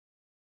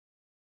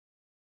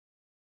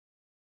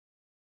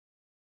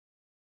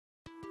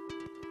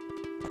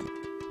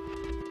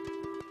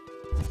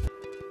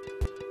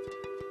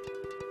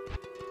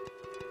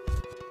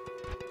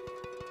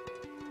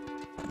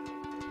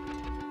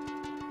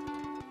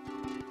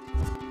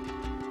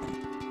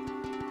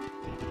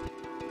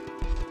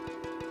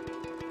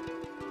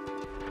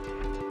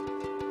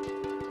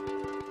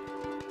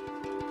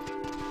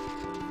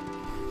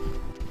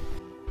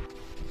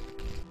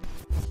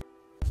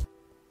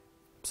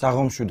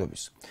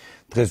საღამოშვიდობის.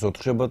 დღეს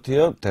 4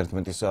 შაბათია,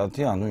 11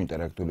 საათია, ანუ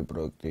ინტერაქტიული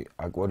პროექტი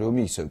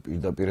აკვარიუმი ისევ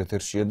პირდაპირ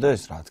ეთერშია და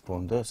ეს რა თქმა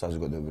უნდა,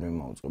 საზოგადოებრივი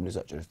მაუწყებლის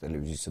აჭარის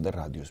ტელევიზიისა და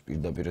რადიოს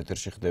პირდაპირ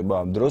ეთერში ხდება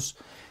ამ დროს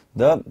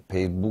და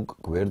Facebook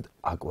გვერდ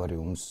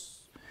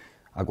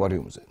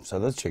აკვარიუმზე,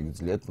 სადაც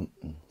შეგიძლიათ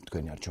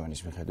თქვენი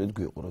არჩევანის მიხედვით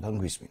გვიყუროთ ან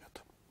გვისმინოთ.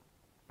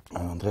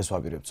 დღეს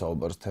ვაპირებთ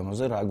საუბარს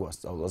თემაზე რა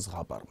გვასწავლა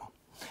ზღაპარმა.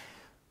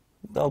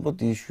 და ალბათ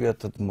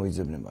იშვიათად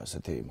მოიძებნება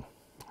ასეთი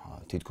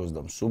თითქოს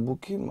და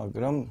მსუბუქი,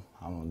 მაგრამ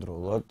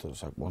ამავდროულად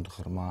საკმაოდ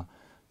ღრმა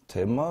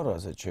თემა,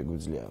 რასაც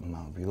შეგვიძლია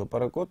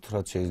ვილაპარაკოთ,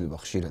 რაც შეიძლება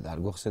ხშირად არ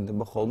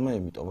გვახსენდება ხოლმე,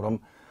 იმიტომ რომ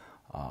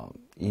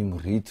იმ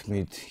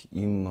რითმით,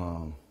 იმ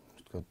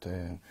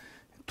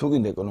თუ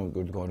გინდა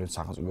ეკონომიკური მდგომარეობით,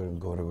 სახელმწიფო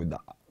მდგომარეობით და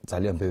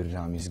ძალიან ბევრი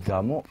რამის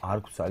გამო არ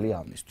გვცალია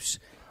ამისთვის.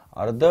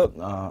 არა და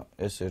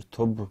ეს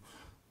ერთობ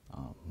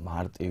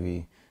მარტივი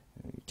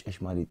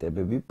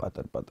ჭეშმარიტებები,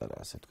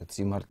 პატარ-პატარა ასე ვთქვათ,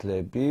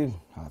 სიმართლეები,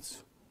 რაც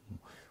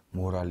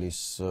მორალის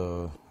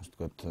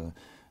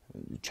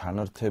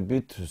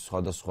ჩანართებით,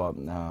 სხვადასხვა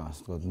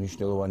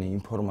მნიშვნელოვანი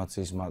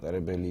ინფორმაციის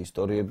მატარებელი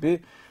ისტორიები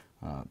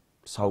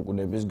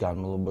საუკუნეების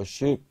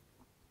განმავლობაში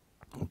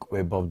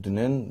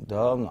კვებავდნენ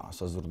და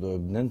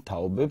ასაზრდოებდნენ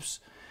თაობებს,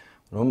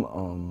 რომ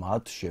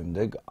მათ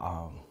შემდეგ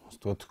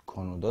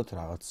ქონოდათ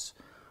რაღაც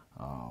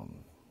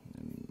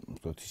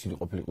ისინი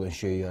ყოფილიყვნენ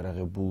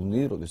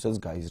შეიარაღებულნი, როდესაც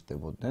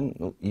გაიზრდებოდნენ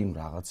იმ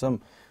რაღაცამ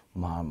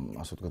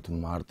ასე ვთქვათ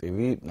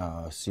მარტივი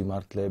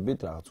სიმართლეებით,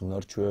 რაღაც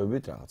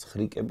უნარჩვევებით, რაღაც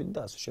ხრიკებით და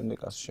ასე შემდეგ,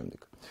 ასე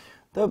შემდეგ.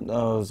 და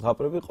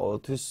ზღაპრები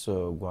ყოველთვის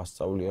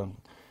გვასწავლიან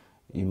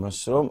იმას,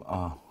 რომ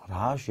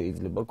რა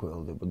შეიძლება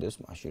გველდებოდეს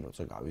მაშინ,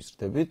 როცა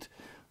გავიზრდებით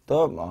და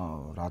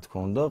რა თქმა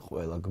უნდა,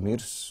 ყველა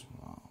გმირს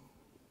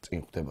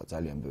წინ ხდება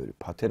ძალიან ბევრი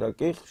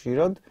ფათერაკი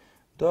ხშირად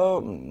და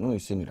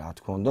ისინი რა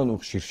თქმა უნდა,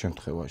 ხშირ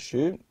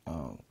შემთხვევაში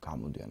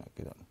გამოდიან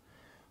აქედან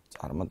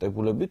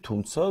წარმატებულები,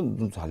 თუმცა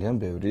ძალიან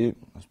ბევრი,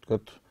 ასე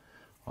ვთქვათ,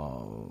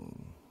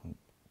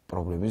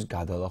 პრობლემის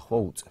გადალახვა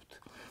უწევთ.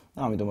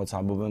 ამიტომაც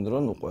ამბობენ,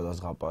 რომ ყველა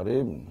ზღაპარი,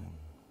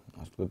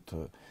 ასე ვთქვათ,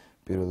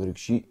 პირველ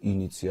რიგში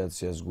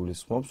ინიციაციას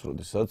გულისხმობს,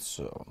 როდესაც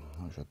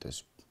ეს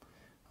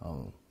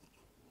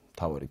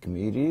თავარი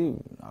გმირი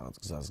რაღაც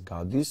გზას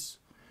გადის,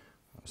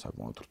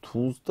 საკმაოდ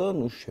რთულს და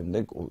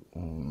შემდეგ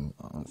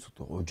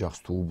ოჯახს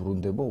თუ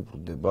უბრუნდება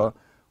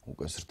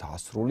უკვე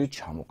ზრდასრული,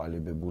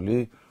 ჩამოყალიბებული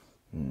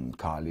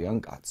ქალიან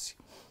კაცი.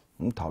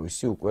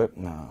 თავისი უკვე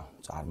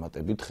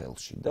წარმატებით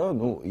ხელში და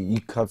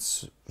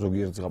იქაც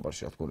ზოგიერთ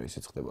ზღაპარში რა თქმა უნდა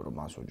ისიც ხდება, რომ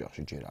მას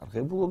ოჯახში ჯერ არ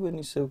ღებულობენ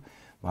ისევ,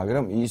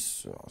 მაგრამ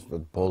ის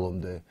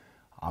ბოლომდე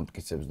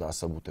ამტკიცებს და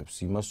ასაბუთებს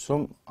იმას,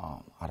 რომ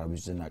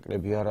არავისზე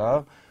ნაკლები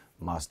არაა,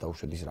 მას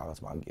დაუშვათ ის რაღაც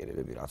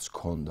ბანკიერებები, რაც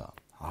ჰქონდა,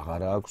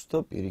 აღარა აქვს და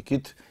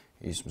პირიქით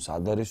ის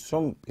მზად არის,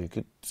 რომ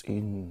პირიქით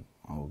წინ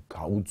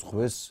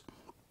გაუძღვეს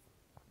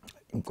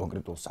იმ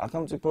კონკრეტულ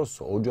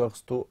სახელმწიფოს, ოჯახს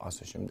თუ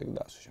ასე შემდეგ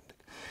და ასე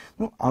შემდეგ.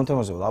 ამ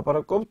თემაზე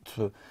ვლაპარაკობთ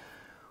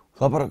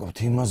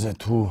იმაზე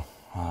თუ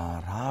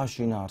რა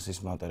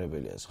შინაარსის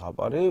მატარებელია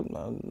ზღაპარი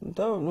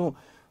და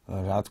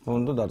რა თქმა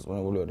უნდა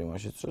დარწმუნებული ვარ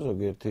იმაშიც, რომ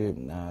ზოგიერთი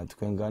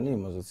თქვენგანი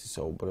იმაზეც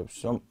ისაუბრებს,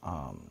 რომ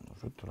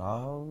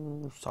რა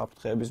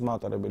საფრთხეების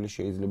მატარებელი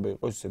შეიძლება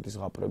იყოს ისეთი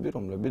ზღაპრები,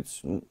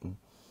 რომლებიც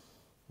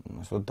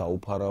ასე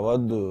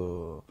დაუფარავად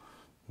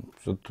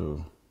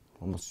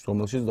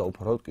რომელშიც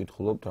დაუფარავად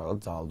კითხულობთ რაღაც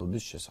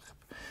ძალადობის შესახებ.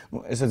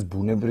 ესეც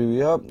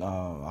ბუნებრივია,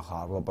 ახლა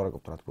არ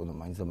ვლაპარაკობთ რა თქმა უნდა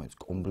მაინც და მაინც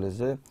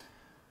კომბლეზე,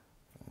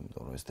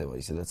 იმიტომ რომ ეს თემა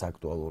ისედაც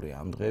აქტუალურია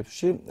ამ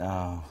დღეებში.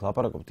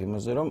 ვლაპარაკობთ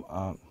იმაზე, რომ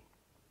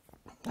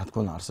რა თქმა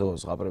უნდა არსებობს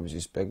ზღაპრების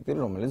ის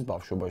სპექტრი, რომელიც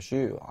ბავშვობაში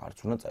არც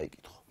უნდა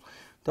წაიკითხო.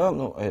 და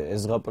ეს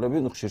ზღაპრები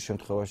ხშირ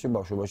შემთხვევაში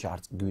ბავშვობაში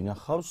არც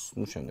გვინახავს,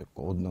 შემდეგ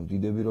ოდნავ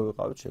დიდები რო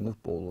ვიყავით, შემდეგ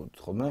პოულობთ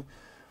ხოლმე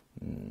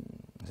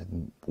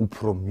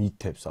უფრო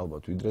მითებს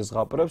ალბათ ვიდრე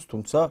ზღაპრებს,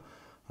 თუმცა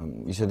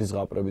ისეთი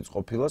ზღაპრებიც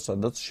ყოფილა,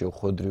 სადაც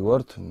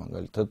შევხვედრივართ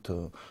მაგალითად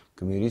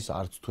გმირის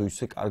არც თუ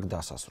ისე კარგ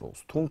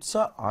დასასრულს. თუმცა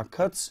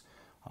აქაც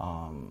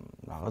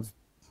რაღაც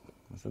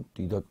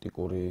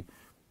დიდაქტიკური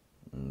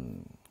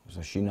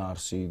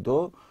შინაარსი იდო,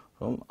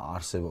 რომ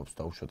არსებობს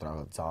დაუშვათ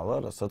რაღაც ძალა,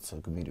 რასაც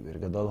გმირი ვერ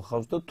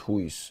გადალახავს და თუ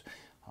ის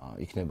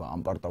იქნება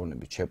ამ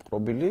პარტავნებით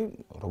შეპყრობილი,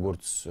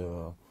 როგორც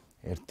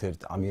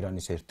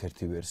ამირანის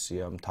ერთ-ერთი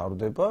ვერსია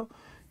მთავრდება,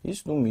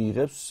 ის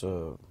მიიღებს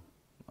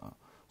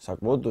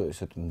საკმაოდ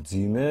ესეთ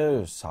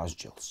მძიმე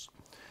სასჯელს.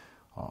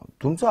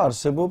 თუმცა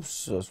არსებობს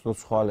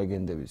სხვა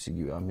ლეგენდებიც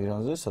იგივე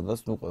ამირანზე, სადაც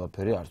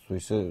ყველაფერი არც თუ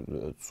ისე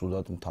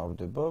ცუდად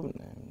მთავრდება,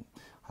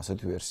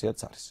 ასეთი ვერსიაც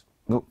არის.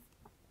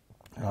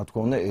 რა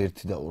თქმა უნდა,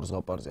 ერთი და ორ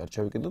ზღაპარზე არ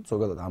ჩავიკიდოთ,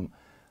 ზოგადად ამ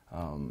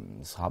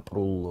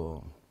ზღაპრულ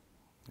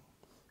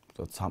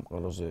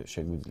სამყაროზე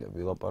შეგვიძლია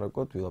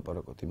ვილაპარაკოთ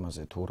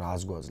იმაზე, თუ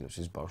რას გვაძლევს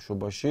ის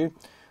ბავშვობაში,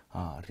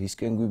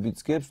 რისკენ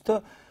გვიბიძგებს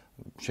და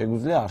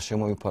შეგვიძლია არ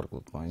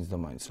შემოიფარგლოთ მაინც და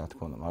მაინც, რა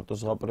თქმა უნდა, მარტო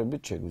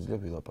ზღაპრებით, შეგვიძლია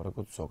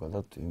ვილაპარაკოთ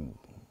ზოგადად იმ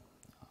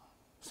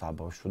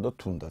საბავშვო და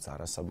თუნდაც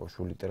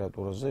არასაბავშვო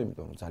ლიტერატურაზე,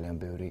 იმიტომ რომ ძალიან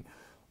ბევრი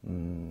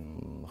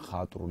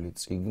ხატრული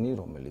წიგნი,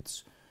 რომელიც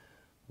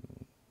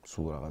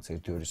სულ რაღაც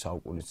 1-2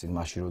 საუკუნის წინ,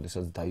 მაშინ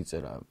როდესაც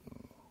დაიწერა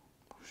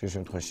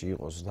შემთხვევაში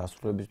იყოს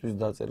დასრულებისთვის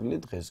დაწერილი,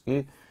 დღეს კი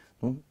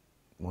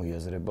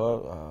მოიაზრება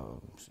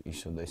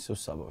ისო და ისო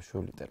საბავშვო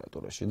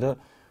ლიტერატურაში და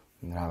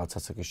რაღაც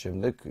ასაკის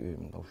შემდეგ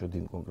უშუალოდ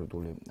იმ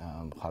კონკრეტული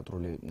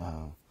მხატვრული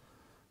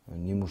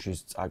ნიმუშის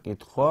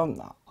წაკითხვა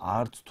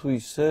არც თუ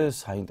ისე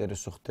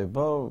საინტერესო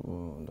ხდება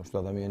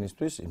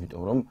ადამიანისთვის,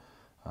 იმიტომ რომ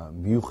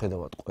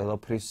მიუხედავად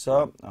ყველაფრისა,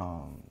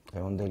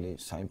 დღევანდელი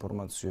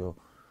საინფორმაციო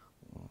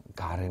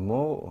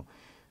გარემო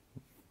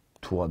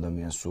თუ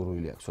ადამიანს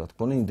სურვილი აქვს, რა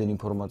თქმა უნდა, იმდენ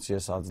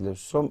ინფორმაციას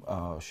აძლევს, რომ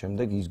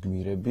შემდეგ ის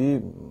გმირები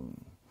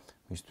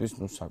მისთვის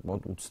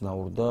საკმაოდ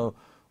უცნაურ და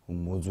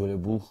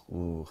მოძველებულ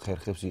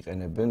ხერხებს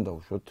იყენებენ და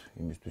უშუალოდ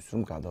იმისთვის,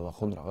 რომ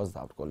გადალახონ რაღაც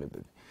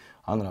დაბრკოლებები.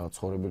 ან რაღაც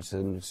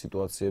ცხოვრებრივი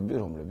სიტუაციები,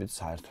 რომლებიც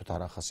საერთოდ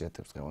არ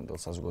ახასიათებს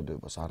დღევანდელ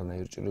საზოგადოებას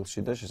არანაირ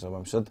ჭრილში და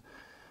შესაბამისად,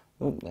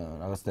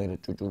 რაღაცნაირად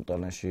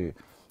ჭუჭულტანაში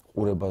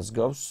ყურებას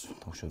გავს,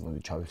 უშუალოდ მოდი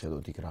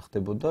ჩავიხედოთ იქ რა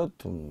ხდებოდა,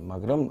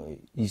 მაგრამ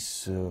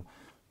ის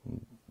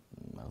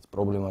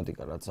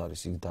პრობლემატიკა რაც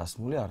არის იქ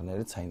დასმული,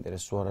 არანაირად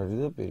საინტერესო არ არის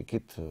და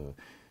პირიქით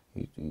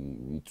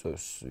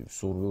იწვევს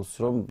სურვილს,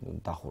 რომ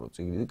დახურო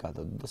წიგნი და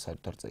გადადო და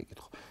საერთოდ არ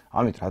წაიკითხო.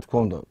 ამით რა თქმა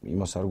უნდა,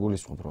 იმას არ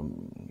გულისხმობ, რომ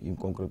იმ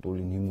კონკრეტული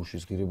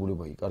ნიმუშის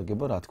ღირებულება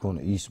იკარგება, რა თქმა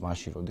უნდა, ის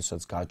მაშინ,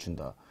 როდესაც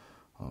გაჩნდა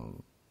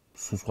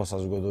სულ სხვა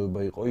საზოგადოება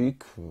იყო იქ,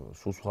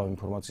 სულ სხვა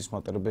ინფორმაციის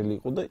მატერებელი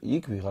იყო და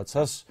იქ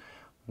ვიღაცას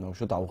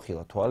უშუალოდ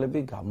აუხილა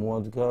თვალები,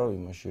 გამოადგა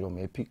იმაში,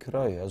 რომ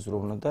ეფიქრა,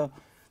 ეაზროვნა და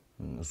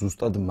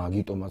ზუსტად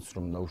მაგიტომაც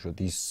რომ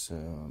უშუალოდ ის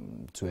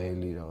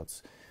ძველი რაღაც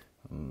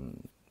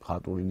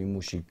მხატვრული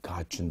ნიმუში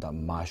გაჩნდა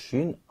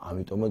მაშინ,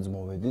 ამიტომაც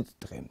მოვედით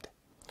დღემდე.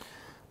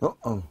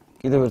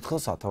 კიდევ ერთხელ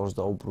სათავეს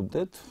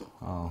დაუბრუნდეთ,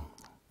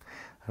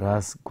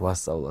 რას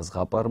გვასწავლა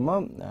ზღაპარმა,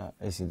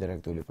 ეს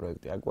ინტერაქტიული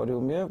პროექტი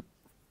აკვარიუმია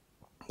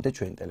და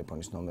ჩვენი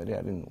ტელეფონის ნომერი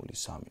არის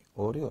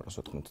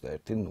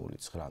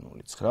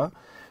 03-291-0909.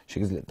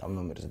 შეგიძლიათ ამ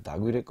ნომერზე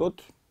დაგვირეკოთ,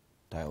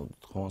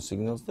 დაელოდოთ ხმოვან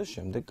სიგნალს და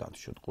შემდეგ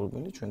გადვშოთ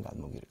ყურბინი, ჩვენ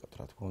გადმოგირეკავთ,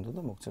 რა თქმა უნდა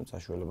და მოგცემთ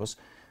საშუალებას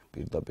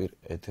პირდაპირ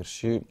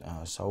ეთერში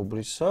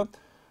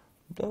საუბრისა.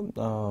 და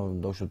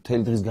უშუალოდ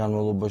მთელი დღის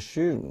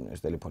განმავლობაში ეს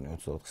ტელეფონი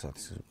 24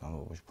 საათის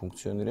განმავლობაში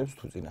ფუნქციონირებს,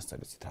 თუ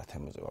წინასწარ იცით რა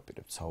თემაზე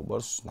ვაპირებთ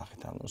საუბარს,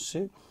 ნახეთ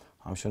ანონსი.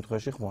 ამ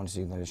შემთხვევაში ხმოვანი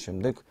სიგნალის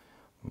შემდეგ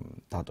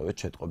დატოვეთ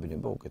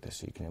შეტყობინება,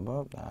 უკეთესი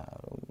იქნება,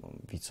 რომ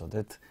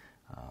ვიცოდეთ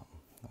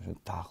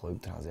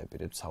დაახლოებით რაზე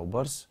აპირებთ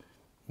საუბარს,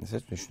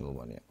 ესეც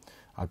მნიშვნელოვანია.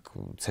 აქ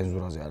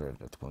ცენზურაზე არ არის,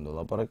 რა თქმა უნდა,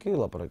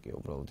 ლაპარაკია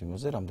უბრალოდ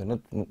იმაზე,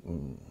 რამდენად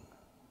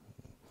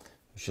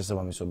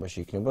შესაბამისობაში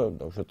იქნება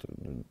უშუალოდ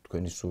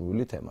თქვენი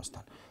სურვილი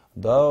თემასთან.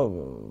 და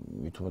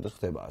მით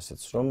უმეტეს ხდება ასეც,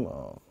 რომ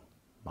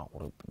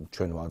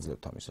ჩვენ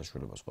ვაძლევთ ამის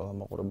საშუალებას ყველა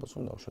მაყურებელს,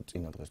 რომ უშუალოდ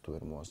წინა დღეს თუ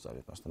ვერ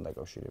მოასწარეთ მასთან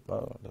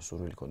დაკავშირება და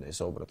სურვილი ქონდა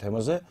ესაუბრა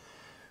თემაზე,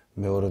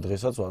 მეორე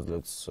დღესაც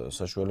ვაძლევთ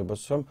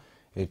საშუალებას, რომ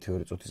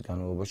 1-2 წუთის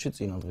განმავლობაში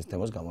წინა დღის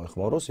თემას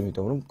გამოეხმაროს,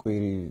 იმიტომ რომ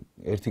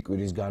ერთი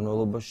კვირის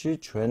განმავლობაში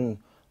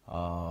ჩვენ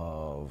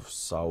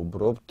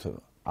საუბრობთ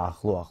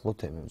ახლო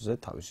თემებზე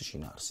თავისი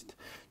შინაარსით.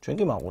 ჩვენ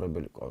კი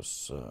მაყურებელი ყავს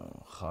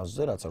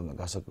ხაზზე, რაც არ უნდა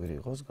გასაკვირი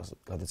იყოს,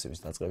 გადაცემის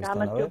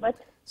დაწყებისთანავე.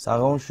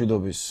 საღამო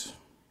მშვიდობის.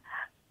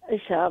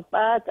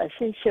 შაბათ,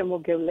 შენ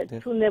შემოგევლეთ,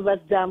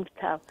 თუნებას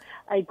დამთავ.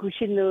 აი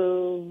გუშინ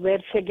ვერ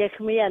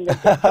შეგეხმიანეთ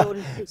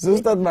ორი სიტყვით.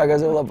 ზუსტად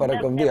მაგაზე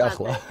ვლაპარაკობდი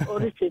ახლა.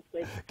 ორი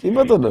სიტყვით. კი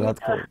ბატონო, რა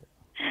თქმა უნდა.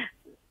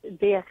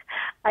 დიახ,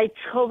 აი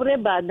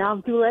ცხოვრება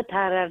ნამდვილად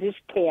არ არის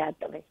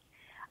თეატრი.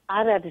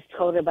 არ არის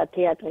ცხოვრება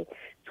თეატრი.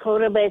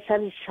 ცხოვრება ეს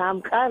არის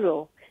სამყარო,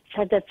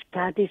 სადაც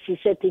გადის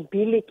ისეთი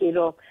ბილიკი,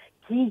 რომ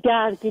გინდა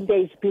არ გინდა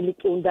ის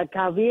ბილიკი უნდა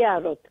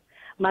გავიაროთ,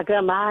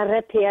 მაგრამ არა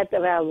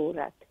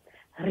თეატრალურად,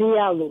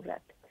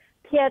 რეალურად.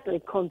 თეატრი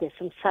კონდეს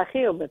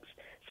მსახიობებს,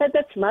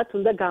 სადაც მათ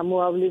უნდა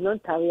გამოავლინონ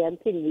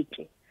თავიანთი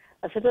ნიჭი.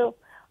 ასე რომ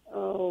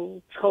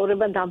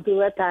ცხოვრება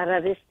ნამდვილად არ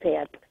არის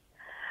თეატრი.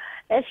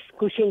 ეს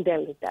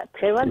გუშინდელი და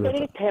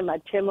დღევანდელი თემა,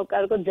 ჩემო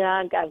კარგო,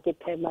 ძალიან კარგი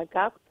თემა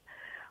გაქვთ.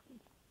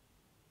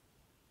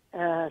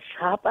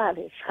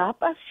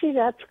 ზღაპარში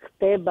რაც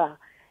ხდება,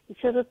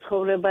 ისე რომ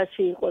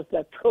ცხოვრებაში იყოს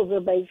და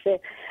ცხოვრება ისე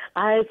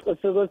აეწყოს,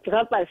 როგორც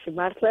ზღაპარში,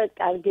 მართლა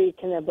კარგი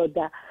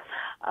იქნებოდა.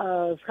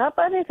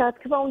 ზღაპარი, რა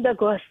თქმა უნდა,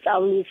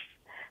 გვასწავლის.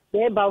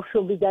 მე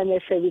ბავშვობიდან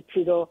ესე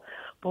ვიცი, რომ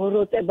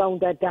ბოროტება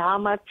უნდა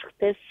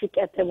დაამარცხდეს,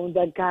 სიკეთემ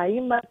უნდა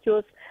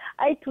გაიმარჯვოს.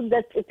 აი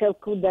თუნდაც წითელ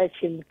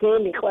ქუდაში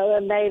მგელი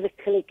ყველანაირი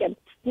ხლიკებს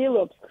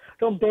ცდილობს,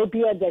 რომ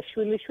ბებია და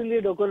შვილი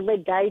როგორმე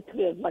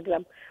დაითვლიოს,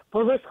 მაგრამ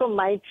ბოლოს ხომ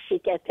მაინც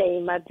სიკეთე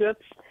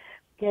იმარჯვებს,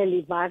 მგელი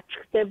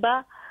მარცხდება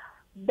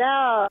და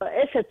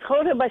ესე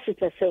ცხოვრებაშიც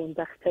ესე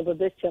უნდა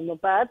ხდებოდეს ჩემო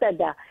პაატა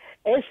და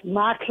ეს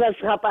მართლა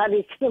ზღაპარი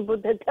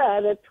იქნებოდა და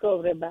არა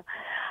ცხოვრება.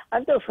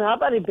 ანუ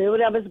ზღაპარი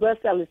ბევრი ამას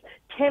გვასწავლის.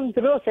 ჩემ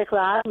დროს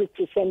ეხლა არ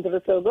ვიცი შენ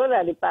დროს როგორ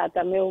არის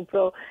პაატა, მე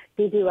უფრო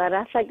დიდი ვარ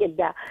ასაკეთ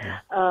და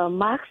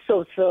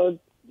მახსოვს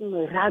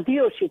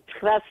რადიოში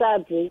 9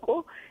 საათზე იყო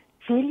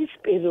ძილის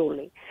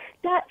პირული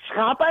და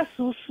ზღაპარს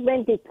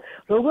უსმენდით,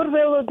 როგორ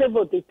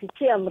ველოდებოდით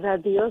იცი ამ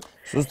რადიოს?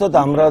 ზუსტად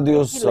ამ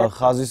რადიოს,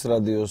 ხაზის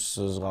რადიოს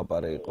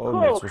ზღაპარი იყო,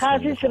 ხო,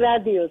 ხაზის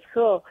რადიოს,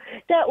 ხო.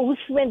 და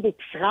უსმენდით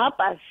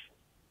ზღაპარს,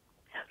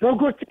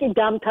 როგორც კი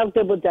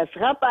დამთავრდებოდა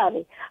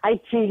ზღაპარი, აი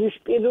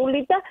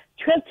ძილისპირული და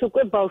ჩვენც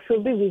უკვე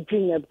ბავშვები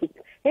ვიძინებდით.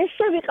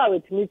 ესე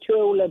ვიყავით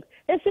მიჩვეულები.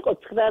 ეს იყო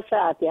 9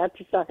 საათი,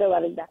 10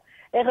 სახევარი და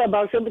ეხლა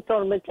ბავშვები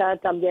 12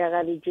 საათამდე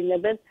აღარ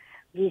იძინებენ,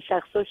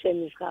 გისახსო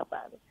შენი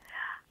ზღაპარი.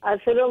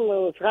 ასე რომ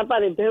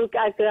ზღაპარი ბევრ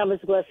კარგ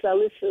რამეს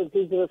გვასწავლის,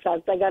 დიდ დროს არ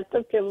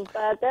დაგარწევთ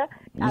ჩემპადა და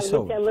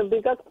ამიტომები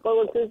გაქვს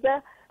ყოველთვის და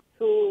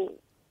თუ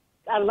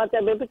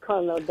წარმატებები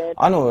ქონოდეთ.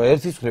 ანუ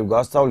ერთის მხრივ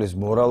გასწავლის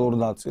მორალურ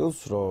ნაწილს,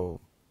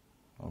 რომ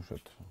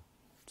ბავშვეთ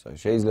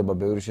შეიძლება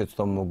ბევრი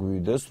შეცდომა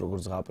მოგვივიდეს,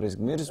 როგორც ზღაპრის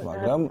გმირს,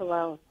 მაგრამ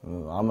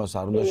ამას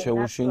არ უნდა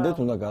შეუშინდეთ,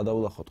 უნდა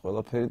გადავლახოთ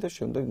ყველაფერი და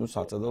შემდეგ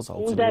საწედელს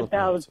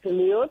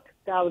აუცილებლად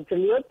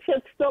დავძლიოთ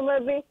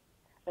შეცდომები,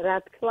 რა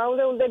თქმა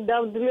უნდა, უნდა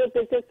დავძლიოთ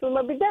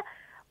შეცდომები და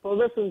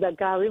ბოლოს უნდა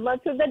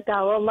გავიმართოთ და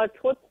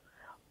გავამართოთ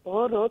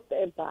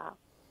ბოროტება.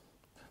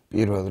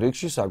 პირველ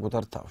რიგში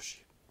საკუთარ თავში.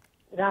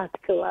 რა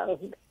თქმა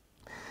უნდა.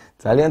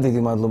 ძალიან დიდი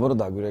მადლობა, რომ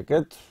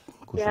დაგვირეკეთ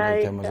გუშინდელ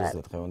თემაზეც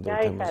და დღევანდელ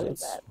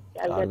თემაზეც.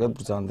 კარგად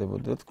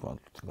ბრძანდებოდეთ, თქმა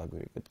უნდა,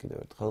 დაგვირეკეთ კიდევ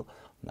ერთხელ.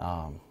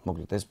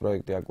 მოკლედ ეს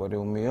პროექტი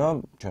აკვარიუმია,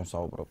 ჩვენ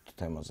საუბრობთ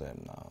თემაზე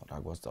რა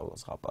გვასწავლა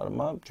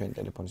ზღაპარმა. ჩვენი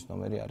ტელეფონის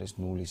ნომერი არის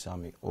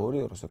 032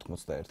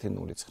 291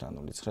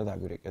 0909.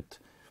 დაგვირეკეთ,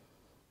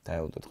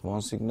 დაელოდეთ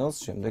ხმოვან სიგნალს,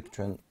 შემდეგ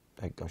ჩვენ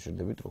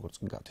დაგიკავშირდებით როგორც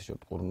კი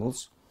გათიშებთ ყურნულს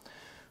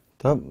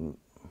და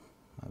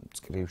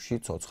წკრივში,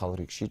 ცოცხალ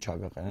რიგში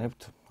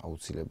ჩაგაყენებთ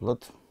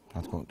აუცილებლად. რა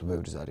თქმა უნდა,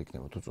 ბევრი ზარი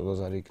იქნება, თუ წოდა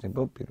ზარი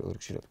იქნება, პირველ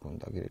რიგში რა თქმა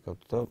უნდა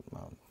დაგირეკავთ და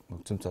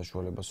მოგცემთ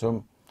საშუალებას, რომ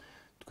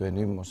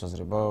თქვენი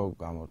მოსაზრება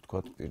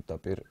გამოვთქვათ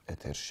პირდაპირ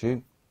ეთერში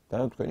და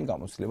თქვენი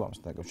გამოცდილება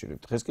ამასთან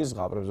დაკავშირებით. დღეს კი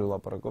ზღაპრებზე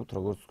ვლაპარაკობთ,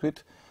 როგორც თქვით,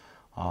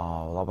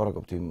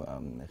 ვლაპარაკობთ იმ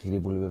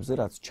ღირებულებებზე,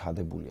 რაც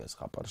ჩადებულია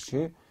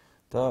ზღაპარში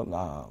და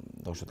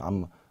დავუშვათ ამ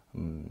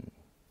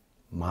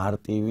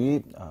მარტივი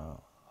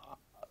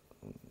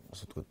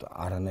ასე ვთქვათ,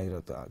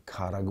 არანაირად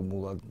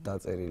ქარაგმულად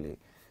დაწერილი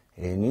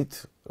ენით,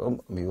 რომ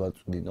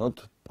მივაწვდინოთ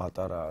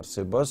პატარა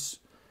არსებას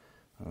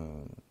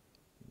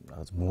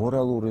რაღაც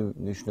მორალური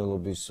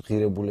მნიშვნელობის,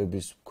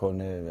 ღირებულების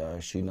მქონე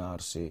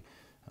შინაარსი,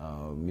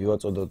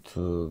 მივაწოდოთ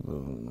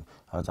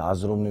რაღაც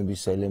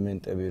აზროვნების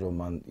ელემენტები, რომ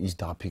მან ის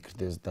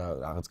დაფიქრდეს და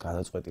რაღაც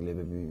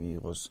გადაწყვეტილებები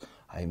მიიღოს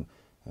აი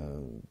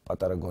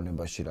პატარა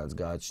გონებაში რაც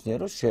გააჩნია,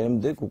 რომ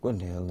შემდეგ უკვე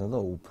ნელა და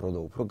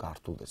უფრო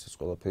გართულდეს ეს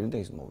ყველაფერი და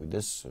ის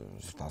მოვიდეს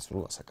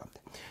დასრულ ასაკამდე.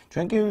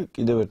 ჩვენ კი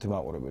კიდევ ერთი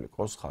მაყურებელი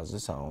ყავს ხაზზე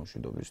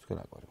სამშვიდობის თქვენ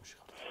აკვარიუმში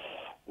ხართ.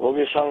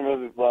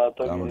 მოგესალმები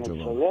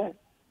ბატონო.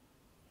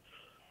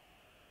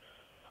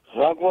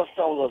 რა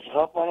გვასწავლა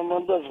ზღაპარმა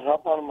და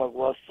ზღაპარმა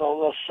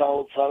გვასწავლა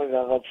საოცარი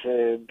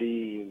რაღაცები.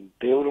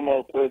 ბევრმა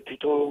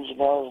თითოეულ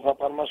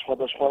ზღაპარმა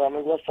სხვადასხვა რამე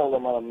გვასწავლა,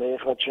 მაგრამ მე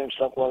ხა ჩემს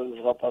საყვარელ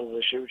ზღაპარზე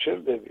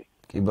შევჩერდები.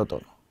 კი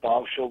ბატონო.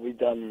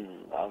 ბავშვობიდან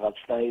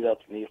რაღაცნაირად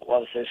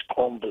მიყვარს ეს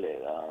კომბლე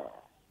რა.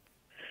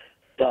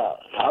 და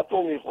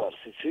რატომ მიყვარს,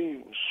 იცი?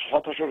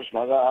 სხვათა შორის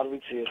მაგა არ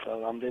ვიცი ხა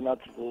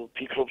რამდენად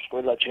ფიქრობს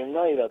ყველა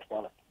ჩემნაირად,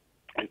 მაგრამ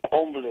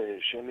კომბლე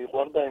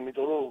შემიყვარდა,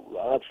 იმიტომ რომ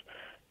რაღაც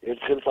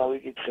ერთხელ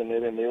წავიკითხე,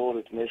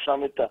 მეორედ,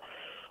 მესამედ და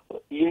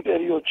იმ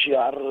პერიოდში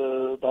არ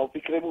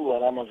დავფიქრებულ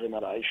ვარ ამაზე,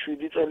 მაგრამ აი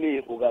 7 წელი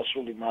იყო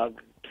გასული მაგ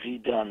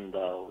დღიდან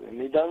და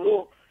იმიდან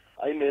რომ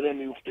აი მე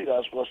მივხვდი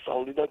რას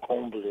გვასწავლი და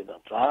კომბლე და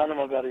ძალიან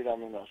მაგარი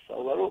რამე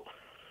მასწავლა, რომ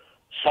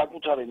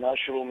საკუთარი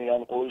ნაშრომი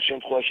ან ყოველ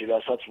შემთხვევაში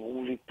რასაც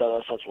ვულით და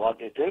რასაც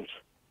ვაკეთებთ,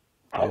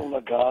 არ უნდა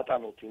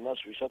გაატანოთ იმას,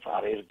 ვისაც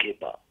არ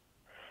ერგება.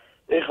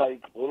 ეხა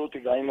იქ ბოროტი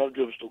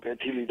გაიმარჯვებს თუ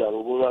კეთილი და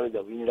როგორ არის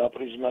და ვინ რა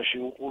პრიზმაში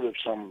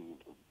უყურებს ამ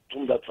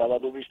თუნდაც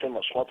ძალადობის თემა,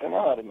 სხვა თემა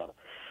არის, მაგრამ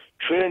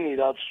ჩვენი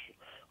რაც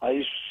აი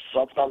ეს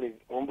საწყალი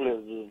კომბლე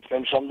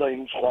წემსამდა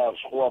იმ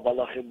სხვა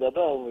ბალახებდა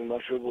და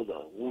იმაშვებოდა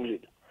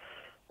ულით.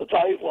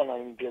 წაიყვანა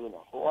იმ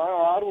გელმა, ხო?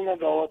 არ უნდა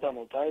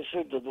გავატანოთ, აი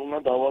ესე უნდა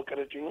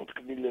დავაკრეჭინოთ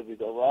კბილები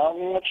და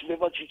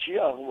აღმოაჩნდება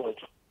ჩიჩია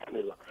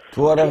აღმოაჩნდება.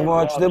 თუ არ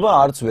აღმოაჩნდება,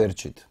 არც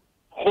ვერჩით.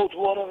 ხო, თუ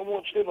არ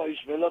აღმოაჩნდება,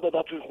 ის მელა და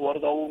დათვი არ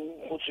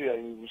დაუხოცია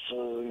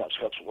იმას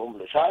რაც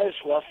კომბლეს. აი ეს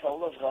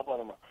გვასწავლა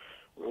ზღაპარმა.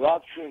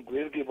 რაც ჩვენ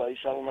გვერგება,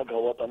 ის არ უნდა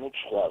გავატანოთ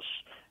სხვას.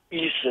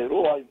 ისე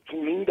რომ აი თუ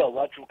მინდა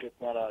ვაჩუქებ,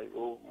 მაგრამ აი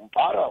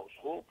პარავს,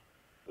 ხო?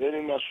 ვერ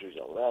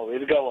იმასვიზავ რა,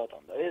 ვერ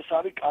გავატან და ეს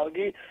არის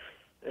კარგი,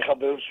 ეხა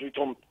ბევრს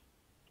ვითომ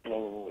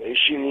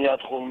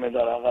ეშინიათ ხოლმე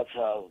და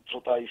რაღაცა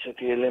ცოტა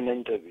ისეთი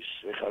ელემენტების,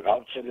 ეხლა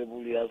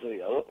გავრცელებული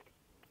აზრია, რომ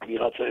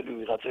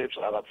ვიღაცებს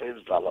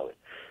რაღაცებს ძალავენ.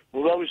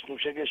 მურავის ნუ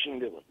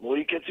შეგეშინდებათ,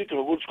 მოიკეცით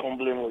როგორც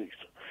კომბლე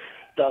მოიქცა.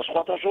 და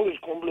სხვათა შორის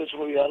კომბლეს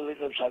რო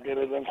იარლიყებს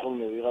აგერებენ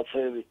ხოლმე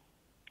ვიღაცები,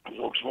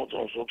 ზოგს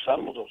მოწონს, ზოგს არ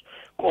მოწონს.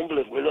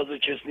 კომბლე ყველაზე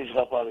ჩესნის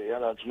ზღაპარია,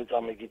 რაც მე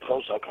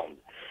წამიგითხავს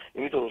აქამდე.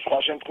 იმიტომ რომ სხვა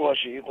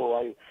შემთხვევაში იყო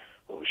აი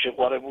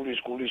შეყვარებულის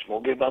გულის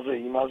მოგებაზე,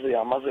 იმაზე,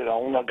 ამაზე რა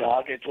უნდა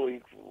გააკეთო,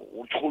 იქ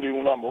ურჩხული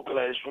უნდა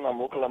მოკლა, ეს უნდა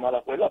მოკლა,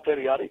 მაგრამ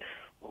ყველაფერი არის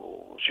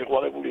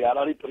შეყვარებული არ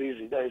არის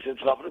პრიზი და ესეც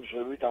ზღაპრებს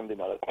ვერ ვიტანდი,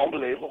 მაგრამ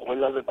კომბლე იყო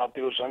ყველაზე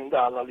პატიოსანი და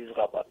ალალი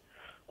ზღაპარი.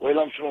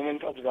 ყველა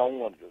მშრომელთაც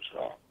გაუმარჯოს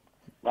რა.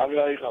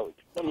 მაგრა იყავით.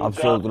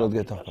 აბსოლუტურად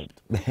გეთანხმებით.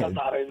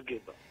 და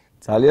არეგება.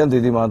 ძალიან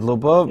დიდი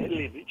მადლობა.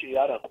 ელი ბიჭი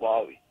არა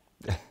ყვავი.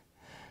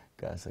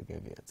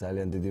 გასაგებია.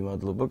 ძალიან დიდი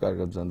მადლობა,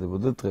 კარგად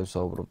ბრძანდებოდეთ. დღეს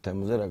საუბრობთ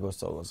თემაზე, რა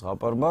გვასწავლა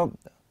ზღაპარმა.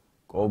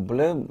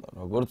 კობლე,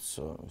 როგორც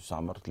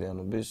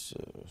სამართლიანობის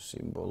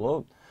სიმბოლო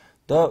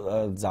და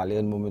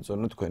ძალიან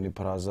მომეწონა თქვენი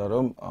ფრაზა,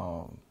 რომ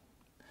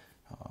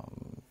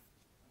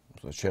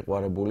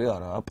შეყვარებული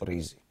არაა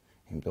პრიზი.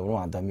 იმიტომ რომ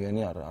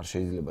ადამიანი არ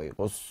შეიძლება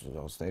იყოს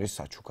რაღაცნაირი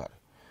საჩუქარი.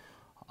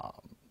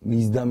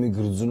 მისდამი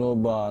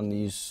გრძნობა ან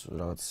ის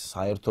რაღაც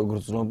საერთო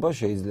გრძნობა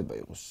შეიძლება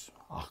იყოს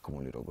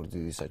აღქმული როგორც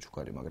დიდი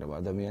საჩუქარი, მაგრამ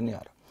ადამიანი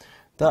არა.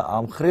 და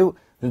ამ ხრივ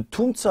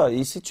თუმცა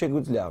ისიც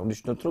შეგვიძლია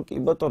აღნიშნოთ, რომ კი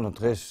ბატონო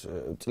დღეს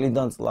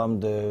წლიდან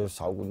წლამდე,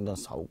 საუკუნიდან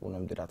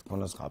საუკუნემდე, რა თქმა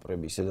უნდა,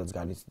 ზღაპრები ისედაც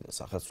განიცდიდა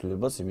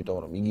სახეცვლილებას, იმიტომ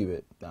რომ იგივე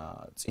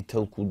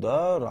წითელქუდა,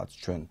 რაც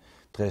ჩვენ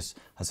დღეს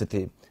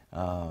ასეთი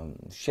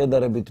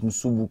შედარებით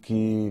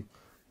მსუბუქი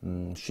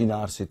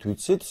შინაარსით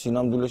ვიცით,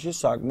 სინამდვილეში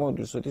საკმაოდ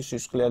ისეთი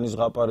სისხლიანი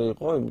ზღაპარი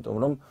იყო, იმიტომ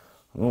რომ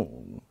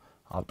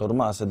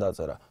ავტორმა ასე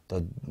დაწერა და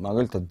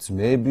მაგალითად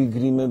ძმები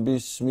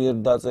გრიმების მიერ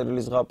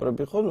დაწერილი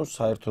ზღაპრები ხო,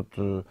 საერთოდ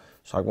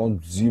საკმაოდ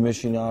მძიმე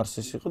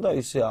შინაარსის იყო და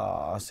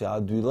ასე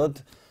ადვილად,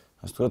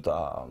 ასე ვთქვათ,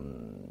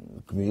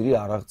 გმირი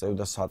არ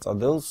აღწევდა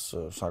საწადელს,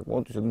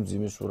 საკმაოდ ისეთი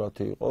მძიმე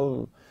სურათი იყო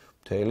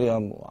მთელი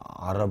ამ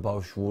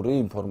არაბავშვური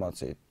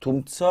ინფორმაციით.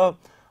 თუმცა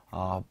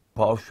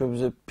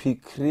ბავშვებზე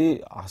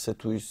ფიქრი ასე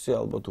თუ ისე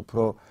ალბათ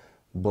უფრო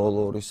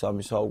ბოლო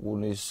 2-3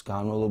 საუკუნის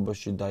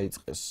განმავლობაში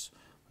დაიწყეს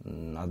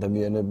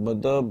ადამიანებმა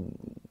და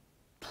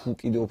თუ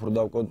კიდევ უფრო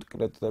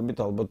დავკონკრეტდებით,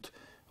 ალბათ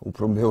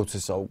უფრო მე-20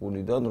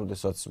 საუკუნიდან,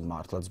 როდესაც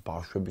მართლაც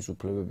ბავშვების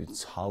უფლებები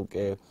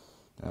ცალკე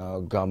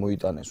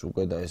გამოიტანეს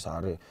უკვე და ეს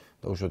არის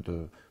დაუშვათ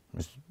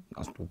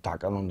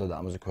დაკანონდა და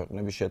ამაზე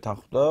ქვეყნები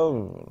შეთანხმდა,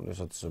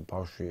 როდესაც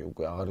ბავშვი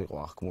უკვე აღარ იყო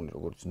აღქმული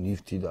როგორც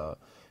ნივთი და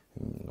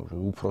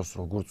უფროს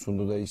როგორც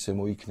უნდა ისე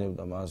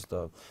მოიქნებდა მას და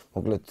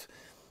მოკლედ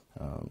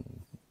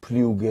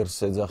ფლიუგერს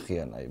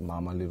ეძახიან, აი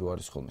მამალი რო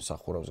არის ხოლმე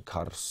სახურავზე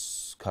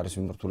ქარის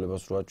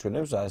მიმართულებას რო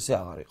აჩვენებს, ასე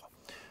აღარ იყო.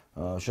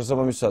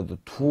 შესაბამისად,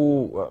 თუ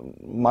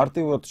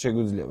მარტივად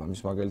შეგვიძლია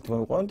ამის მაგალითი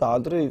მოვიყვანოთ და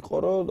ადრე იყო,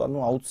 რომ ანუ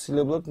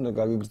აუცილებლად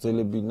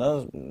გაგიგრძელებინა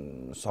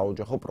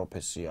საოჯახო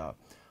პროფესია.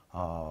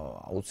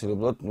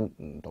 აუცილებლად,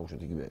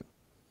 დაუშვათ იგივე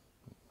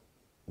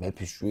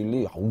მეფის შვილი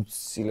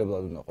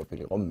აუცილებლად უნდა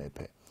ყოფილიყო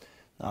მეფე.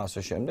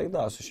 ასე შემდეგ და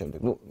ასე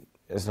შემდეგ.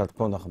 ეს რა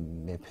თქმა უნდა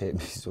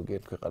მეფეების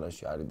ზოგიერთ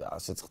ქვეყანაში არის და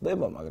ასეც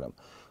ხდება, მაგრამ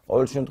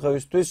ყოველ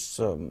შემთხვევისთვის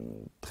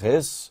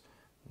დღეს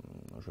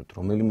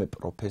რომელიმე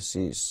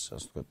პროფესიის,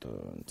 ასე ვთქვათ,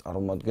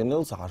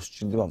 წარმომადგენელს არ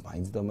სჭირდება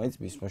მაინც და მაინც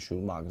მისმა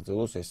შვილმა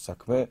აგრძელოს ეს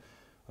საქმე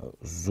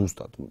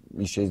ზუსტად.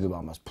 ის შეიძლება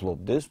ამას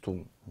ფლობდეს, თუ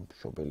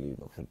მშობელი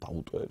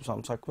დაუტოვებს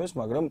ამ საქმეს,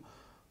 მაგრამ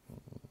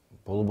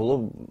ბოლო-ბოლო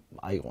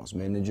აიყვანს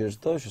მენეჯერს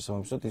და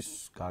შესაბამისად ის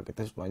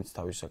გააკეთებს მაინც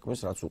თავის საქმეს,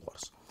 რაც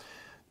უყვარს.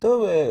 და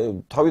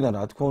თავიდან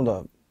რა თქმა უნდა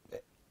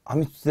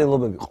ამის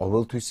ცდილობები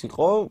ყოველთვის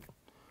იყო,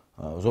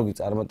 ზოგი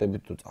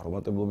წარმატებით თუ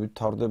წარუმატებლობით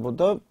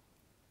თავდებოდა,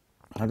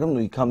 მაგრამ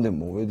იქამდე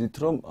მოვედით,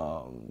 რომ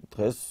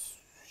დღეს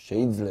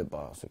შეიძლება,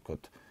 ასე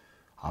ვთქვათ,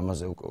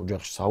 ამაზე უკვე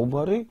ოჯახში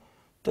საუბარი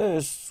და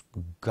ეს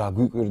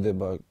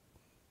გაგვიკვირდება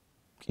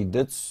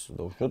კიდეც,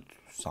 დაუშვათ,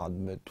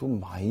 სადმე თუ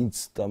მაინც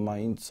და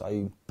მაინც აი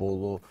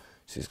ბოლო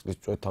სისხლის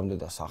წვეთამდე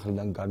და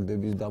სახლიდან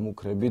გაგდების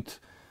დამუქრებით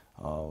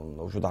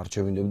დაუშვათ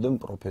არჩევინებდნენ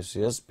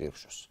პროფესიას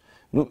პირშოს.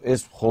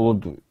 ეს მხოლოდ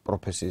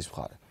პროფესიის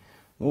მხარე.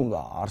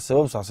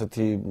 არსებობს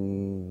ასეთი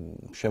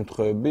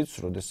შემთხვევებიც,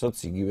 როდესაც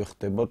იგივე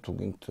ხდება, თუ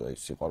გინდ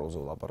სიყვარულზე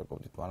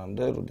ვლაპარაკობდით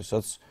მანამდე,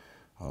 როდესაც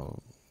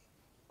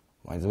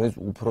მაინც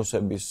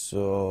უფროსების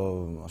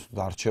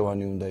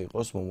არჩევანი უნდა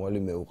იყოს მომავალი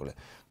მეუღლე.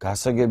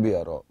 გასაგებია,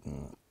 რომ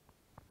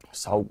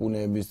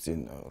საუკუნეების წინ,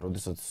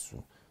 როდესაც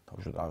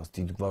დაუშვათ რაღაც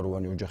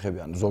დიდგვაროვანი ოჯახები,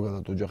 ან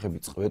ზოგადად ოჯახები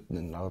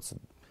წყვეტდნენ რაღაც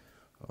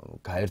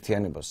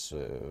გაერთიანებას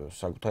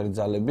საკუთარი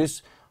ძალების,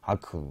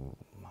 აქ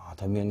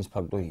ადამიანის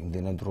ფაქტორი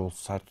იმდენად როლს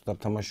საერთოდ არ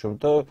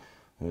თამაშობდა,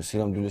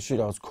 სინამდვილეში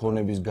რაღაც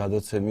ქონების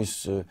გადაცემის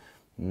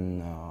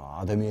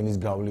ადამიანის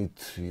გავლით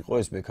იყო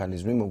ეს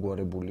მექანიზმი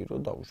მოგვარებული, რომ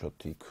დაუშვათ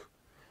იქ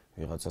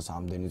ვიღაცას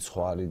ამდენი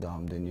ცხარი და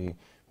ამდენი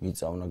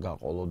მიწავნა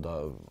გაყოლო და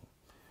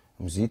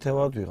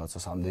მზითევად,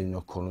 ვიღაცას ამდენი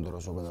უნდა ქონოდა,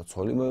 რომ ზოგადად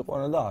ცოლი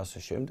მოიყვანა და ასე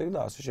შემდეგ და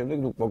ასე შემდეგ,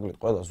 მოკლედ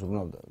ყველა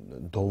ზრუნავდა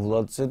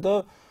დოვლადზე და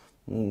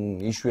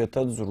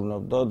იშვიათად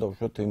ზრუნავდა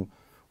დაუშვათ იმ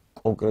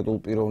კონკრეტულ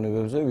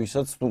პიროვნებებზე,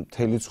 ვისაც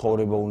მთელი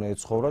ცხოვრება უნდა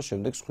ეცხოვრა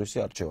შემდეგ სხვისი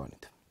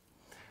არჩევანით.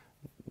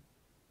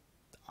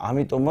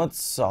 ამიტომაც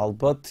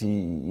ალბათ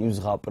იმ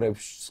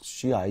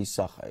ზღაპრებში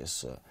აისახა ეს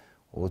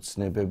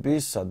ოცნებები,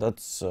 სადაც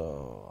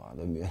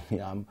ადამიანი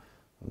ამ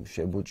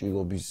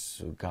შებუჭილობის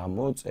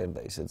გამო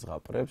წერდა ისეთ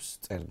ზღაპრებს,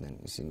 წერდნენ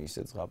ისინი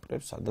ისეთ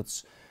ზღაპრებს, სადაც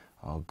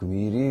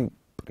გმირი,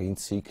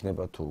 პრინცი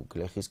იქნება თუ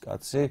გლეხის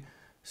კაცი,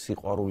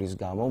 სიყვარულის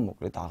გამო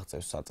მოკლედ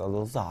აღწევს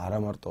საწადელს და არა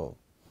მარტო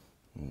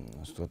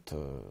ასე ვთქვათ,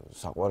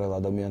 საყვარელ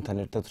ადამიანთან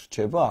ერთად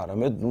რჩება,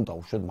 არამედ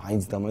დაუშვათ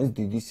მაინც და მაინც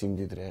დიდი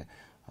სიმდიდრე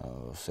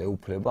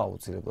შეუფლება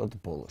აუცილებლად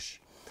ბოლოში.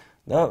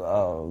 და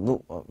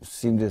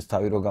სიმდიდრეს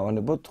თავი რო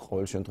გავანებოთ,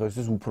 ყოველ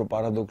შემთხვევაში უფრო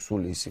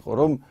პარადოქსული ის იყო,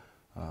 რომ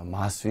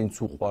მას ვინც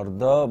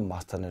უყვარდა,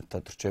 მასთან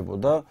ერთად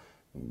რჩებოდა,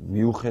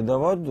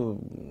 მიუხედავად,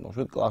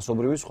 დაუშვათ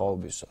კლასობრივი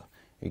სხვაობისა.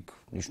 იქ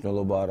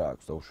მნიშვნელობა არ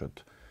აქვს, დაუშვათ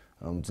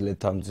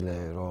მძლე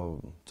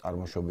რომ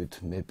წარმოშობით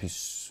მეფის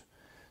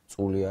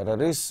წული არ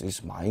არის, ის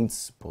მაინც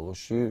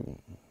ბოლოში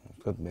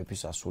ვთქვათ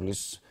მეფის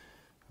ასulis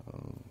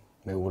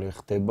მეუღლე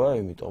ხდება,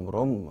 იმიტომ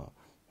რომ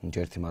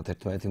ჯერთი მათ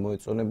ერთმანეთი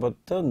მოეწონებათ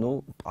და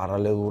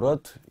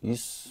პარალელურად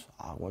ის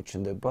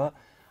აღმოჩნდება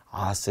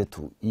ასე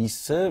თუ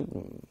ისე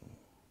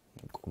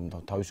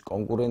თავის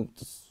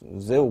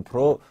კონკურენტზე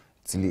უფრო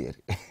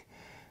ძლიერი.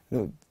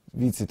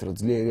 ვიცით რომ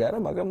ძლიერი არა,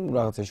 მაგრამ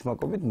რაღაც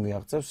ეშმაკობით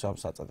მიაღწევს ამ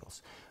საწადელს.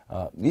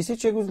 ისიც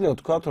შეგვიძლია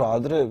ვთქვათ, რომ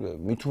ადრე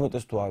მით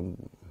უმეტეს თუ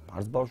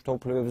არც ბავშვთა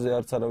უფლებებზე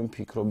არც არავინ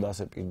ფიქრობდა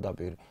ასე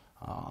პირდაპირ.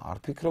 არ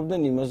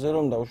ფიქრობდნენ იმაზე,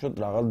 რომ დაუშვათ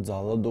რაღაც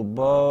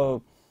ძალადობა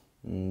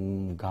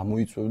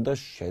გამოიწვევდა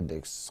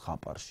შედეგს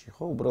ზღაპარში,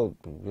 ხო? უბრალოდ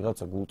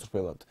ვიღაცა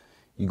გულწრფელად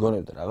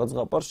იგონებდა რაღაც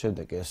ზღაპარს,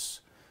 შემდეგ ეს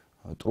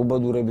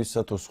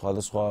ტრუბადურებისა თუ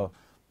სხვადასხვა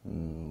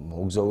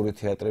მოგზაური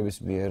თეატრების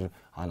მიერ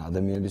ან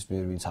ადამიანების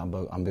მიერ, ვინც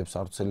ამბებს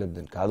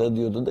ავრცელებდნენ,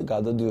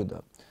 გადადიოდა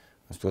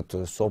ასე ვთქვათ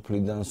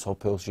სოფლიდან,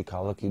 სოფელში,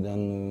 ქალაქიდან,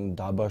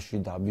 დაბაში,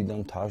 დაბიდან,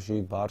 მთაში,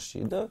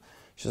 ბარში და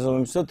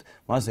შესაბამისად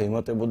მას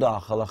ემატებოდა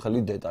ახალ-ახალი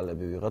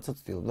დეტალები, ვიღაცა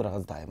ცდილობდა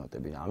რაღაც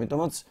დაემატებინა.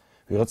 ამიტომაც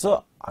ვიღაცა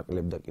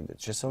აკლებდა კიდეც.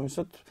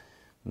 შესაბამისად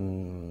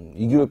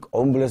იგივე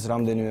კომბლეს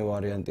რამდენიმე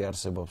ვარიანტი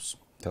არსებობს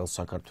მთელ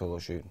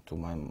საქართველოში, თუ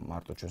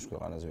მარტო ჩვენს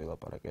ქვეყანაზე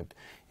ვილაპარაკებთ.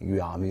 იგივე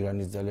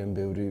ამირანის ძალიან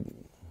ბევრი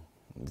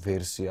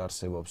ვერსია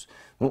არსებობს.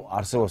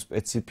 არსებობს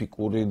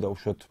სპეციფიკური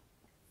დაუშვათ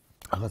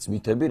რაღაც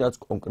მითები, რაც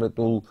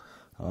კონკრეტულ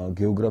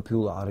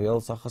გეოგრაფიულ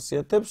არეალს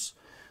ახასიათებს,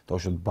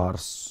 დაუშვათ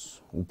ბარს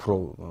უფრო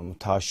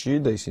მთაში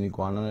და ისინი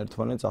გვანან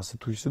ერთმანეთს ასე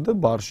თუ ისე და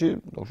ბარში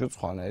დაუშვათ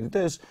სხვანაირი და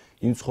ეს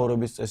იმ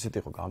ცხოვრების წესით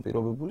იყო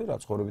განპირობებული, რა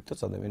ცხოვრებითაც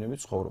ადამიანები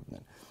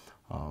ცხოვრობდნენ.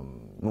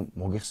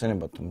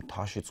 მოგეხსენებათ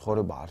მთაში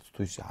ცხოვრება არც თუ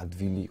ისე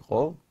ადვილი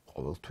იყო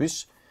ყოველთვის,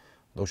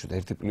 დაუშვათ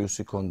ერთი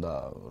პლუსი ჰქონდა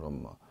რომ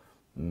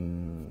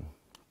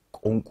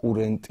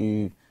კონკურენტი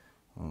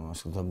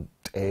ასე ვთქვათ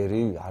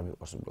მტერი არ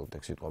მიყვარს უბრალოდ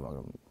ეგ სიტყვა,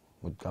 მაგრამ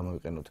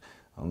გამოვიყენოთ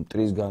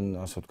მტრისგან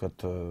ასე ვთქვათ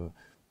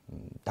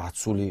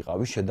დაცული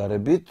იყავი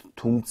შედარებით,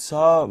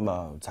 თუმცა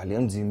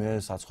ძალიან მძიმე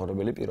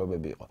საცხოვრებელი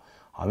პირობები იყო.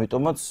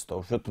 ამიტომაც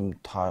დაუშვათ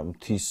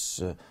მთის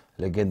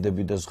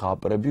ლეგენდები და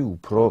ზღაპრები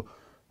უფრო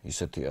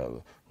ისეთია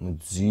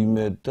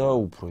მძიმე და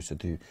უფრო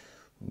ისეთი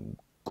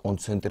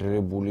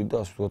კონცენტრირებული და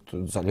ასე ვთქვათ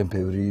ძალიან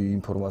ბევრი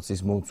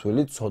ინფორმაციის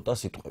მომცველი ცოტა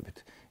სიტყვებით.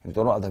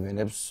 იმიტომ რომ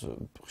ადამიანებს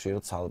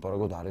ხშირად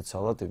სალაპარაკოდ არ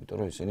ეცალათ, იმიტომ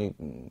რომ ისინი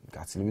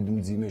გაცილებით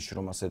მძიმე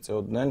შრომას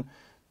ეწეოდნენ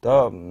და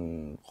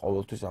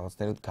ყოველთვის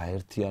რაღაცნაირად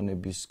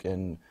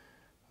გაერთიანებისკენ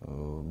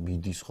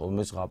მიდის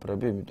ხოლმე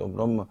ზღაპრები, იმიტომ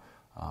რომ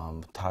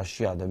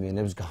მთაში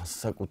ადამიანებს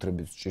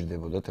განსაკუთრებით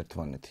სჭირდებოდათ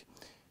ერთმანეთი.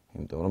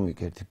 იმიტომ რომ იქ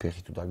ერთი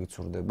ფეხი თუ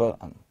დაგიცურდება,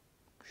 ანუ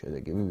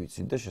შედეგები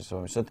ვიცით და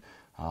შესაბამისად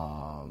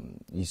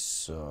ის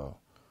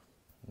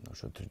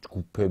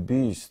ჯგუფები,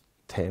 ის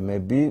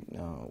თემები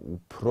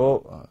უფრო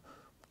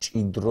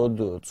ჭიდროდ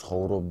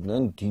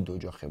ცხოვრობდნენ დიდ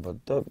ოჯახებად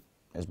და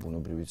ეს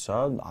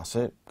ბუნებრივიცაა,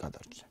 ასე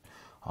გადარჩა.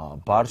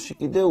 ბარში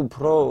კიდე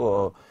უფრო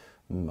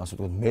ასე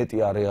ვთქვათ მეტი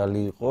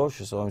არეალი იყო,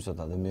 შესაბამისად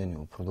ადამიანი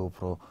უფრო და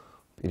უფრო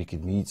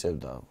პირიქით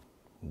მიიწევდა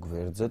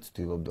გვერდზე,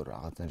 ცდილობდა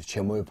რაღაცნაირად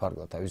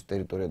შემოეფარგლა თავის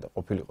ტერიტორია და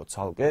ყოფილიყო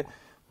ცალკე,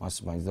 მას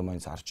მაინც და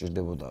მაინც არ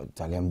სჭირდებოდა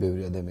ძალიან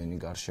ბევრი ადამიანი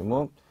გარშემო,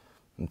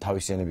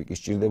 თავისიანები კი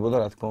სჭირდებოდა,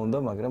 რა თქმა უნდა,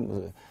 მაგრამ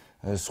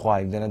სხვა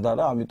იმდენად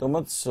არა,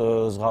 ამიტომაც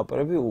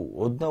ზღაპრები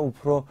ოდნავ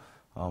უფრო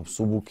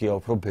სუბუქია,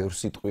 უფრო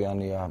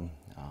ბევრსიტყვიანია,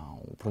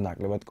 უფრო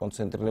ნაკლებად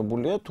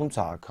კონცენტრირებულია, თუმცა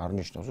აქ არ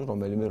ნიშნავს, რომ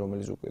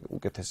რომელიც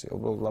უკეთესია,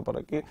 უბრალოდ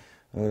ლაპარაკი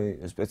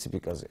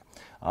სპეციფიკაზეა.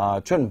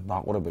 ჩვენ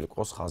მაყურებელი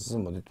ყოს ხაზზე,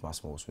 მოდით მას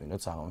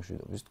მოვუსმინოთ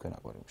საღამოშვიდობის თქვენ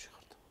აკვარიუმში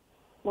ხართ.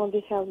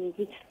 მოდით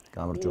ავიდეთ.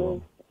 გამარჯობა.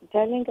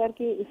 ძალიან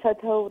კარგი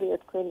სათაურია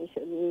თქვენი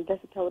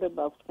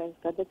დასათაურება აქვს თქვენს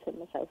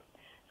გადაცემას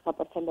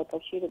ზღაპართან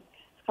დაკავშირებით.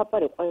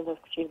 ზღაპარი ყველას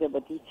გვჭირდება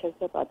დიდცას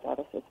და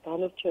პატარას,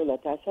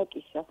 განურჩევლად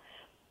ასაკისა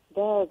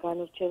და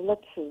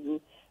განურჩევლად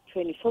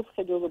ჩვენი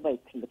სოციალობა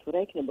იქნება, თუ რა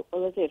იქნება,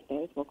 ყველაზე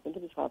ერთნაირად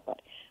მოქმედებს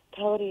ზღაპარი.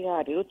 თავი რა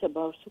არის, როცა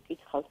ბავშვს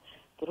უკითხავთ,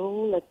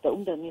 დროულად და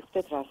უნდა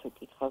მიხვდეთ რას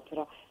უკითხავთ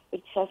რა.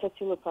 ერთი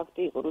სასაცილო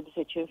ფაქტი იყო,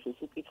 როდესაც ჩემს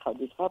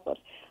უკითხავდი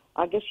ზღაპარს,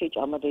 აგერ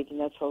შეჭამა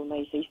დედინაცვალმა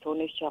ისე ის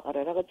თონეს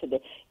ჩაყარა რაღაცა და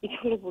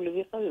ითქურებული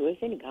ვიყავი, რომ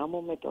ესენი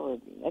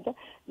გამომეტოვებინა და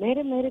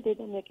მე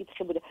დედა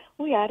მეკითხებოდა,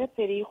 უი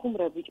არაფერი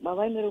იხუმრა ბიჭმა,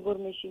 ვაიმე როგორ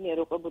მეშინია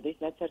რო ყვებოდა ის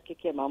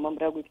ნაცარქექია, მამამ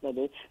რა გვიქნა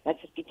და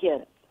ნაცარქექია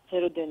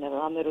ცეროდენა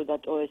რამე რო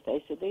დატოვეს და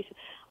ესე და ისე.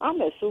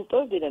 ამე სულ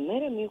ტოვდი და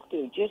მე მივხვდი,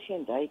 ჯერ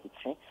შენ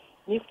დაიკითხე,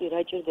 მივხვდი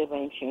რა ჭირდება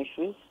იმ შენ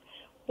შვილს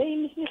და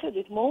იმის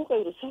მიხედვით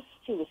მოუყევრო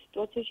სასაცილო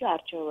სიტუაციაში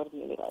არ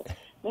ჩავარდნილიყავ.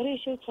 მე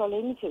შევცვალე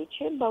იმით, რომ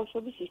ჩემ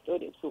ბავშვობის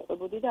ისტორიებს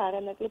უყვებოდი და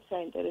არანაკლებ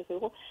საინტერესო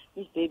იყო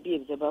მის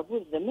ბებიებს და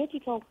ბაბუებს და მე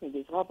თვითონ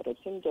ვქმნიდი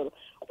ზღაპრებს, იმიტომ რომ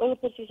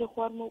ყველაფერს ისე ხო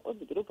არ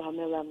მოუყვებოდი, რომ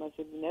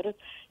გამელამაზებინა, რომ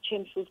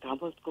ჩემ შვილს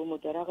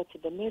გამოსდგომოდა რაღაცა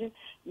და მე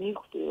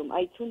მივხვდი, რომ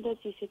აი თუნდაც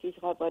ისეთი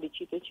ზღაპარი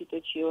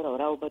ჩიტო-ჩიტოჩიო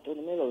რაო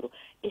ბატონო მელავრო,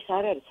 ეს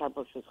არ არის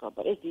საბავშვო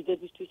ზღაპარი, ეს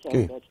დიდებისთვის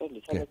არის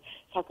დაწერილი, სადაც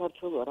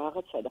საქართველოს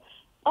რაღაცა და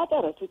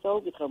პატარა თუ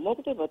წაუკითხა,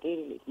 მოგდება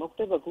ტირილით,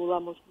 მოგდება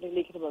გულამოსყრილი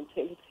იქნება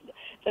მთელი დღე და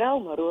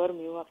ტრაუმა რო არ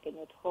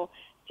მივაყენოთ, ხო?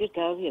 ჯერ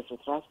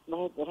გავიაზროთ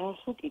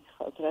რას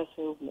უკითხავთ, რას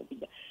ეუბნები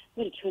და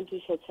მე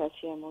ჩვენთვისაც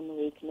სასიამოვნო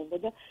იქნება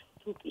და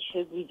თუ კი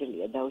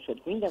შეგვიძლია დავუშვათ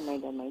გვინდა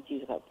მაინდა-მაინც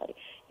ის ზღაპარი.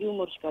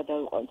 იუმორში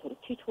გადავიყვანოთ, რომ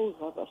თითოეულ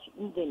ზღაპარში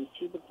იმდენი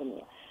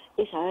სიბრძნეა.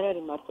 ეს არ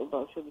არის მარტო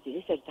ბავშვებისთვის,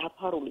 ეს არის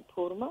დაფარული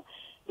ფორმა,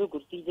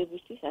 როგორც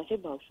დიდებისთვის, ასე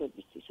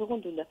ბავშვებისთვის.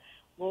 ოღონდ უნდა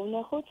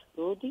მოვნახოთ,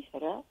 როდის,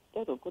 რა და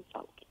როგორ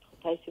წავკითხოთ.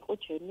 აი ეს იყო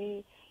ჩემი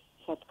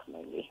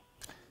სათქმელი.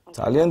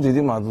 ძალიან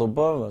დიდი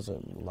მადლობა,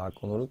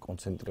 ლაკონური,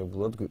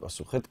 კონცენტრირებულად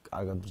გვიპასუხეთ,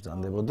 კარგად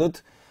ბრძანდებოდეთ.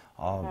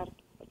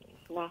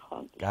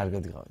 ნახვამდის.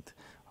 კარგად იყავით.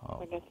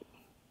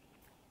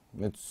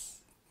 მეც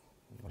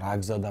რა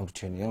გზა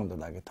დამრჩენია, უნდა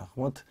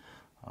დაგეთანხმოთ.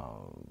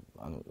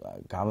 ანუ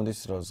გამოდის,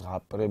 რომ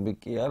ზღაპრები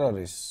კი არ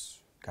არის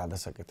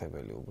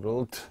გადასაკეთებელი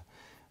უბრალოდ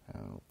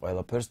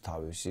ყველაფერს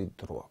თავისი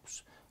დრო აქვს.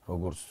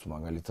 როგორც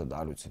მაგალითად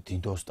არ ვიცი,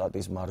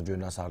 დიდოსტატის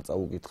მარჯვენას არ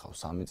წაუკითხავ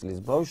 3 წლის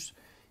ბავშვს,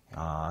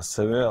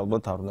 ასევე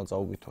ალბათ არ უნდა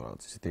წაუკითხო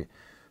რაღაც ისეთი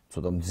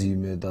ცოტა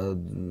მძიმე და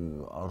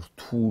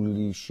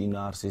რთული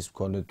შინაარსის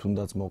მქონე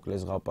თუნდაც მოკლე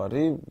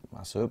ზღაპარი,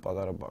 ასევე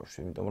პატარა ბავშვი,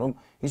 იმიტომ რომ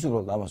ის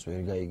უბრალოდ ამას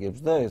ვერ გაიგებს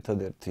და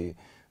ერთადერთი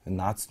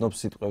ნაცნობ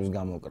სიტყვებს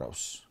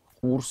გამოკრავს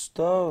ყურს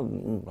და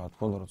რა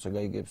თქმა უნდა, როცა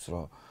გაიგებს,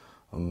 რომ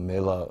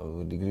მელა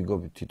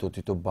რიგრიგობით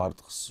თითო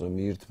ბარტყს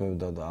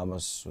მიირთმევდა და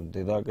ამას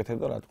დედა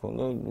აკეთებდა, რა თქმა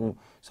უნდა,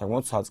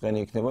 საკმაოდ საწყენი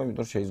იქნება,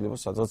 იმიტომ რომ შეიძლება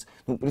სადღაც,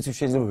 პრინციპში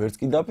შეიძლება ვერც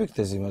კი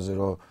დაფიქრდეს იმაზე,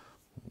 რომ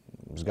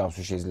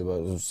მსგავსი შეიძლება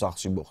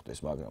სახლში მოხდეს,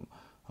 მაგრამ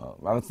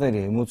რაღაცნაირი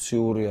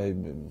ემოციური, აი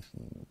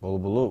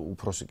ბოლო-ბოლო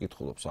უფროსი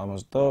კითხულობს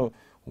ამას და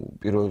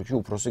პირველ რიგში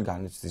უფროსი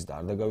განიცდის და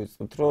არ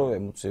დაგავიწყდეთ, რომ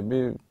ემოციები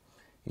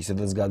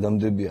ისედაც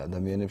გადამდებია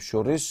ადამიანებს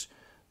შორის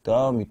და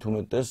მით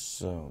უმეტეს,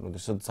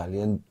 როდესაც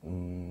ძალიან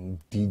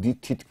დიდი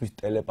თითქმის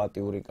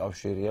ტელეპათიური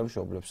კავშირია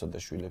მშობლებსა და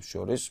შვილებს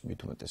შორის, მით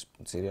უმეტეს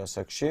მცირე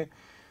ასაკში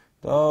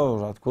და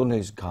რა თქმა უნდა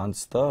ის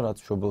განცდა, რაც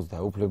მშობელს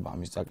დაეუფლება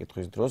ამის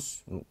წაკითხვის დროს,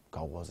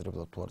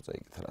 გაუაზრებლად თუ არ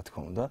წაიკითხა, რა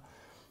თქმა უნდა,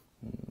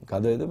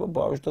 გადაედება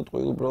ბავშვი და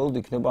ტყუილ უბრალოდ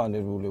იქნება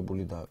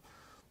ანერვიულებული და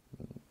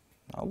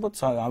ალბათ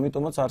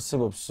ამიტომაც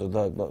არსებობს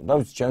და რა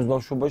ვიცი, ჩემს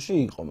ბავშვობაში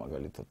იყო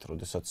მაგალითად,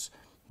 როდესაც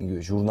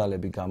იგივე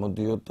ჟურნალები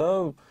გამოდიოდა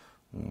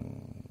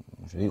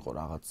იყო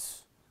რაღაც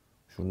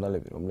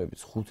ჟურნალები, რომლებიც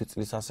 5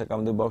 წლის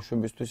ასაკამდე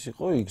ბავშვებისთვის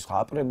იყო, იქ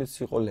ზღაპრებიც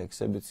იყო,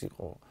 ლექსებიც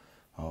იყო,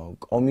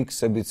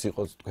 კომიქსებიც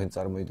იყო, თქვენ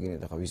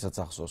წარმოიდგინეთ, ახლა ვისაც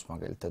ახსოვს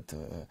მაგალითად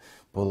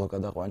ბოლოკა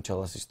და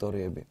ყვანჩალას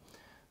ისტორიები.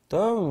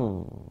 და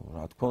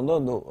რა თქმა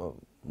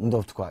უნდა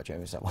ვთქვა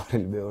ჩემი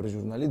საყვარელი მეორე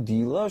ჟურნალი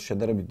დილა,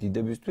 შედარებით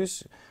დიდებისთვის,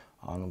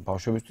 ანუ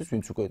ბავშვებისთვის,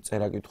 ვინც უკვე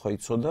წერა-კითხვა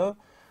იცოდა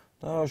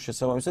და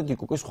შესაბამისად იქ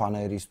უკვე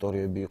სხვანაირი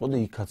ისტორიები იყო და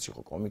იქაც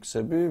იყო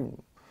კომიქსები.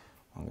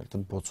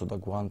 მაგალითად ბოცო და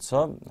გვანცა,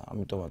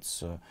 ამიტომაც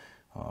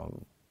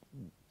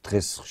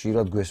დღეს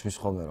ხშირად გვესმის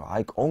ხოლმე, რომ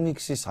აი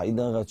კომიქსი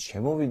საიდანღაც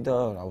შემოვიდა,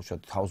 რა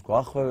უშოთ თავს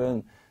გვახვევენ,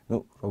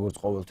 როგორც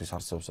ყოველთვის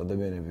არსებობს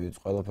ადამიანები, ვინც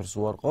ყველაფერს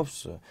უარყოფს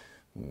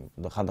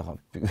და ხანდახან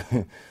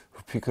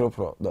ვფიქრობ,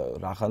 რომ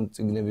რახან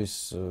წიგნების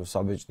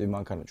საბეჭდი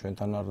მანქანა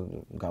ჩვენთან არ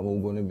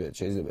გამოუგონებიათ,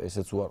 შეიძლება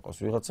ესეც უარყოს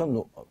ვიღაცამ,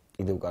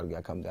 კიდევ კარგი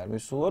აქამდე არ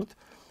მისულვართ,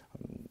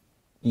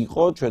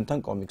 იყო ჩვენთან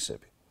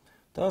კომიქსები.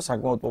 და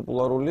საკმაოდ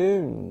პოპულარული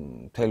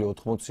მთელი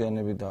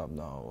 80-იანები და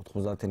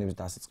 90-იანების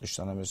დასაწყისში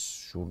სანამ ეს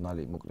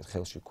ჟურნალი მოკლედ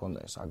ხელში ჰქონდა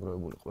ეს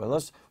აგროვებული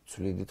ყველას,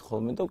 ვცვლიდით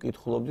ხოლმე და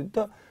ვკითხულობდით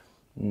და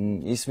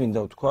ის მინდა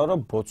ვთქვა, რომ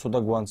ბოცო და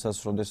გვანცას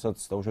როდესაც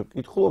დავუშვებ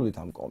კითხულობდით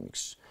ამ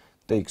კომიქსს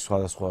და იქ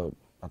სხვადასხვა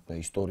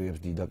ისტორიებს,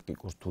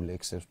 დიდაქტიკურს თუ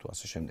ლექსებს თუ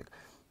ასე შემდეგ.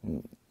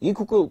 იქ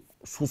უკვე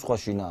სულ სხვა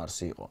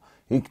შინაარსი იყო.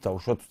 იქ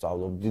დავუშვათ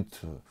ვსწავლობდით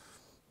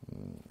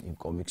იმ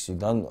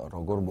კომიქსიდან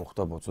როგორ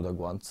მოხდა ბოცო და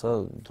გვანცა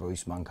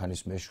დროის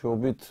მანქანის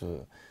მეშვეობით,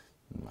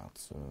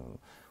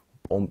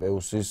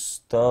 პომპეუსის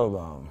და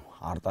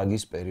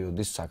არტაგის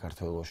პერიოდის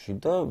საქართველოში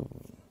და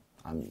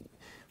ამ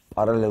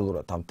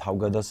პარალელურად ამ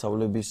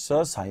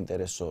თავგადასავლებისა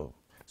საინტერესო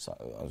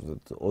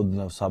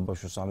ოდნავ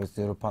საბავშვო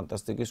სამეცნიერო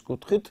ფანტასტიკის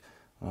კუთხით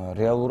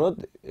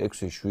რეალურად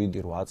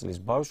 6-7-8 წლის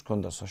ბავშვს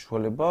ჰქონდა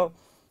საშუალება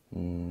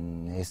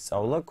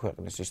ესწავლა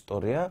ქვეყნის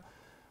ისტორია,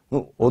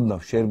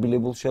 ოდნავ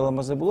შერბილებულ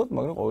შელამაზებულად,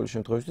 მაგრამ ყოველ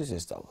შემთხვევაში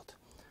ესწავლოთ.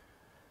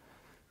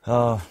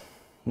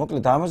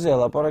 მოკლედ ამაზე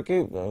ლაპარაკი,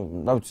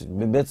 რა ვიცი,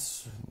 მეც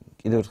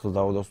კიდევ ერთხელ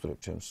დავადასტურებ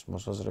ჩემს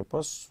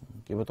მოსაზრებას,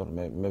 კი ბატონო,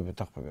 მე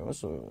ვეთანხმები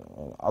ამას,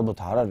 ალბათ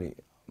არ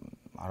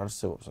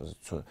არსებობს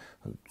ასე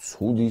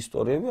ცუდი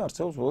ისტორიები,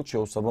 არსებობს უბრალოდ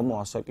შეუსაბამო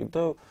ასაკი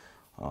და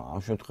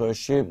ამ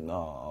შემთხვევაში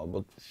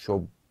ალბათ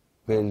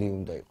მშობელი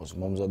უნდა იყოს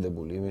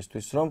მომზადებული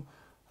იმისთვის, რომ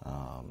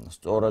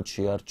სწორად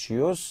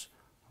შეარჩიოს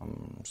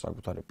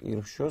საკუთარი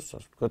პირშოს,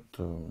 ასე ვთქვათ,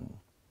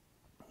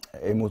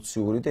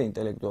 ემოციური და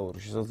ინტელექტუალური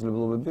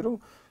შესაძლებლობები, რომ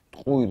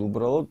ტყუილ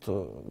უბრალოდ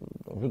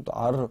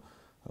არ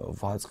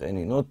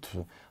ვაწყენინოთ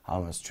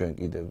ამას ჩვენ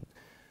კიდევ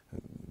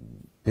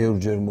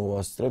ბევრჯერ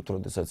მოვასწრებთ,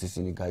 როდესაც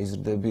ისინი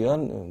გაიზრდებიან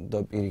და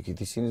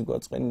პირიქით ისინი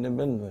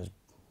გვაწყენინებენ,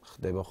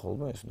 ხდება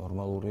ხოლმე, ეს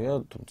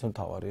ნორმალურია, თუმცა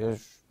მთავარია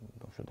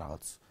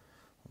რაღაც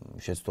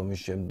შეცდომის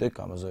შემდეგ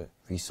ამაზე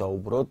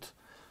ვისაუბროთ,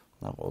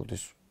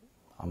 ყოველთვის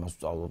ამას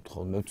ვსწავლობთ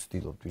ხოლმე,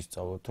 ვცდილობთ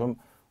ვისწავლოთ, რომ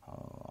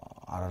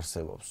არ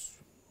არსებობს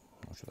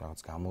რაღაც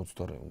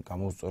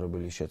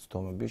გამოუწორებელი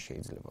შეცდომები,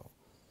 შეიძლება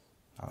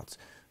რაღაც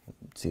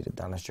მცირე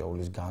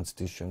დანაშაულის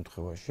განცდის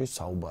შემთხვევაში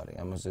საუბარი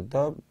ამაზე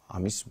და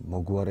ამის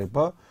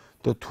მოგვარება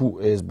და თუ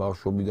ეს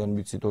ბავშვობიდან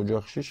ვიცით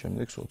ოჯახში,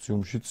 შემდეგ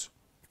სოციუმშიც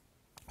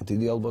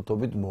დიდი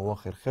ალბათობით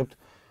მოვახერხებთ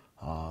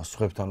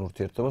სხვებთან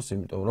ურთიერთობას,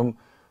 იმიტომ რომ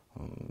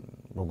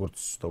როგორც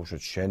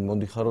დაუშვათ შენ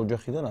მოდიხარ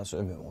ოჯახიდან,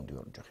 ასევე მე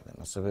მოდივარ ოჯახიდან,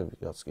 ასევე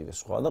ვიღაც კიდე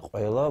სხვა და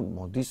ყველა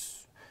მოდის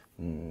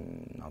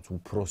რაც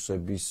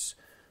უფროსების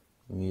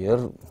მიერ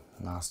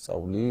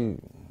ნასწავლი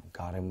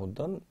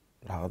გარემოდან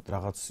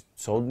რაღაც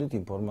ცოდნით,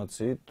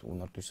 ინფორმაციით,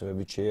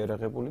 უნართვისებებით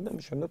შეიარაღებული და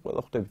მის შემდეგ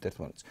ყველა ხვდებით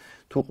ერთმანეთს.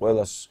 თუ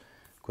ყველას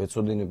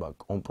გვეცოდინება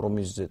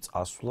კომპრომისზე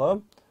წასვლა,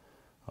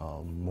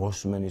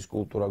 მოსმენის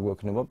კულტურა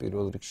გვექნება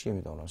პირველ რიგში,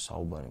 იმიტომ რომ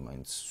საუბარი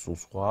მაინც სულ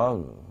სხვა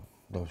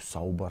და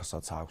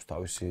საუბარსაც აქვს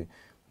თავისი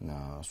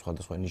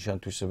სხვადასხვა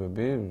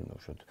ნიშან-თვისებები,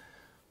 უშუალოდ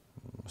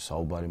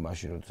საუბარი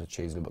მაშინ, როდესაც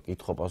შეიძლება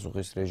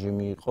კითხვა-პასუხის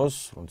რეჟიმი იყოს,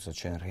 როდესაც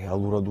შენ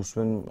რეალურად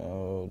უსმენ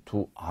თუ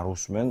არ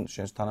უსმენ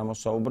შენს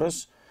თანამოსაუბრეს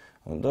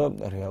და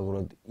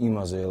რეალურად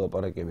იმაზე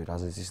ელაპარაკები,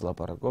 რაზეც ის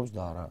ლაპარაკობს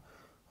და არა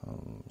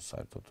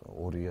საერთოდ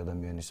ორი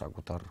ადამიანის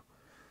საკუთარ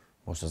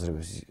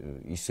მოსაზრებას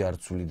ისე არ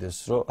ცვლიდეს,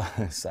 რომ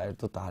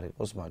საერთოდ არ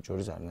იყოს მათ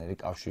შორის არანაირი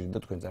კავშირი და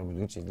თქვენ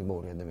წარმოვიდგინეთ, შეიძლება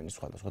ორი ადამიანის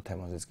სხვადასხვა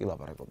თემაზეც კი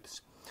ლაპარაკობდეს.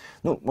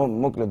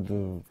 მოკლედ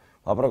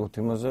ლაპარაკობთ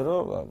იმაზე,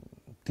 რომ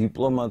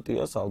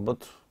დიპლომატიას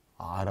ალბათ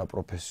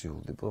არაპროფესიულ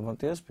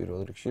დიპლომატიას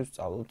პირველ რიგში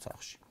ვსწავლობთ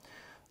სახლში.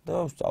 და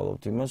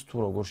ვსწავლობთ იმას, თუ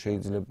როგორ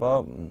შეიძლება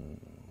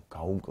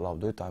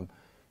გაუმკლავდეთ ამ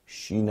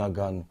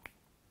შინაგან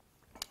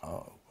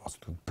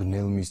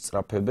ბნელ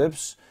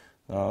მისწრაფებებს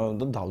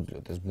და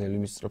დავძლიოთ ეს ბნელი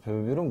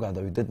მისწრაფებები, რომ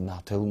გადავიდეთ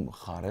ნათელ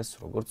მხარეს,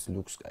 როგორც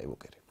ლუკ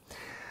სკაივოკერი.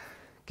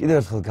 კიდევ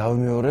ერთხელ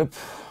გავიმეორებ,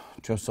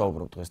 ჩვენ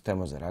ვსაუბრობთ დღეს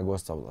თემაზე რა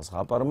გვასწავლა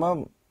ზღაპარმა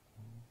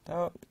და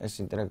ეს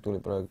ინტერაქტიული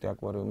პროექტი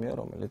აკვარიუმია,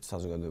 რომელიც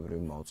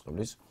საზოგადოებრივი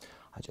მაუწყებლის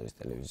აჭარის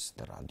ტელევიზიის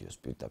და რადიოს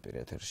პირდაპირ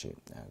ეთერში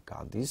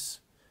გადის.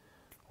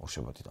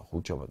 ორშაბათიდან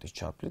ხუთშაბათის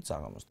ჩათვლით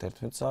საღამოს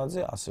 11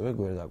 საათზე, ასევე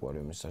გვერდ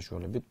აკვარიუმის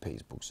საშუალებით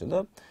Facebook-ზე და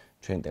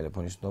ჩვენი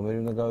ტელეფონის ნომერი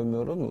უნდა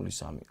გავიმეორო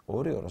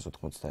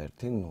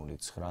 0332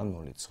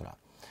 20909.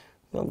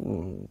 და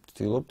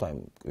ვცდილობთ აი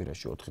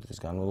კვირაში 4 დღის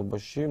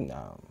განმავლობაში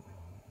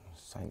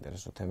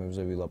საინტერესო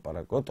თემებზე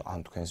ვილაპარაკოთ, ან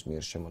თქვენს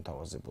მიერ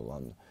შემოთავაზებულ,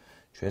 ან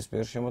ჩვენს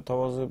მიერ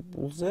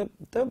შემოთავაზებულზე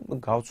და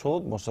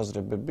გავცვალოთ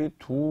მოსაზრებები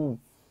თუ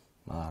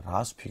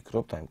რას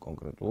ფიქრობთ აი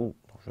კონკრეტულ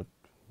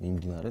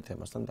მიმდინარე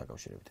თემასთან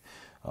დაკავშირებით.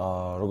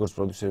 როგორც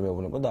პროდიუსერი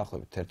მეუბნება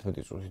დაახლოებით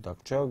 11 წუთი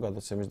დაგვრჩა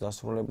გადაცემის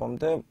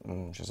დასრულებამდე,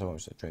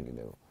 შესაბამისად ჩვენ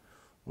კიდევ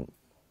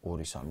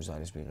 2-3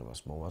 ზარის მიღებას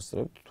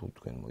მოვასწრებთ, თუ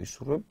თქვენ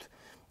მოისურვებთ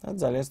და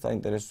ძალიან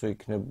საინტერესო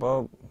იქნება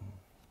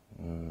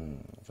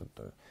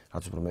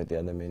რაც უფრო მეტი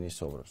ადამიანი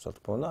ისაუბრებს, რა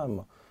თქმა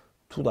უნდა,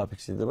 თუ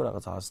დაფიქსირდება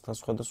რაღაც ასაკთა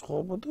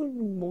სხვადასხვაობა და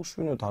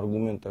მოусვინოთ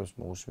არგუმენტებს,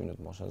 მოусვინოთ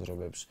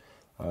მოსაზრებებს,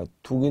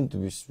 თუ გინდ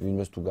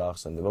ვინმეს თუ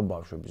გაახსენდება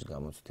ბავშვების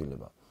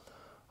გამოცდილება.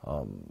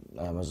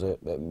 ამაზე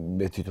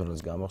მე თვითონაც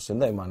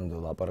გამახსენდა, მანამდე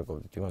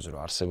ლაპარაკობდით იმაზე,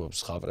 რომ არსებობს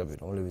ზღაპრები,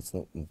 რომლებიც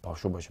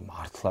ბავშვობაში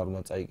მართლა არ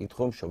უნდა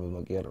წაიკითხო,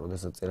 მშობელმა კი არა,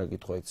 როდესაც წერა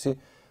კითხვა იცი,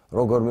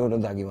 როგორ მე უნდა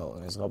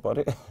დაგიმალონ ეს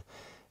ზღაპარი,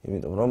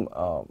 იმიტომ რომ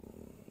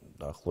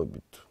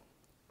დაახლოებით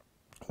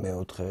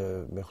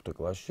მე-4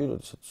 კლასში,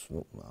 როდესაც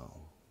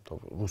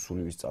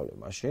რუსული ვისწავლე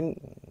მაშინ,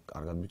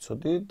 კარგად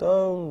ვიცოდი და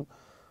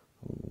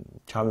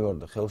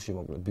ჩამივარდა ხელში,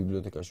 მოკლედ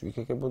ბიბლიოთეკაში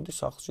ვიქეკებოდი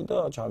სახლში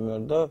და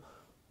ჩამივარდა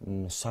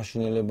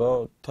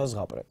საშინელებათა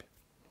ზღაპრები.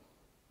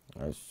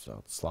 ეს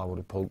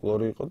სლავური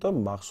ფოლკლორი იყო და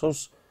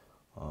მახსოვს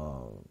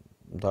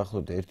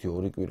დაახლოებით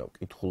 1-2 კვირა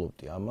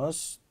ვკითხულობდი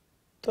ამას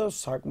და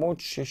საკმაოდ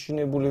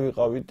შეშინებული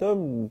ვიყავი და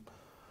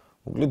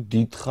მოკლედ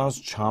დიდხანს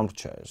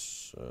ჩამრჩა ეს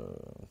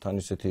თან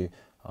ისეთი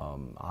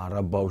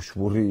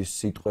არაბავშვური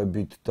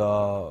სიტყვებით და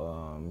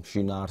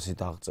შინაარსით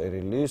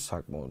აღწერილი,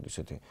 საკმაოდ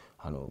ისეთი,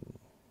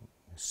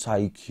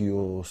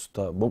 საიქიოს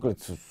და მოკლედ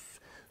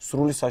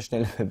სრული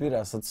საშინელებები,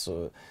 რასაც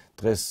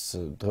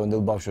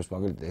დღევანდელ ბავშვებს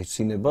მაგალითად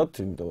ეცინებათ,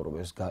 იმიტომ რომ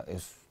ეს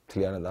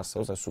მთლიანად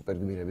არსებობს, ეს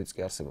სუპერგმირებიც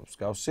კი არსებობს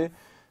გავსი.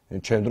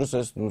 ჩემ დროს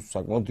ეს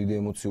საკმაოდ დიდი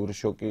ემოციური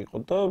შოკი იყო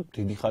და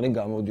დიდი ხანი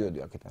გამოდიოდი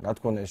აქედან. რა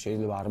თქმა უნდა,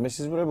 შეიძლება არ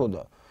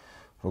მესიზმრებოდა,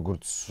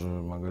 როგორც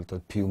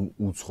მაგალითად ფილმ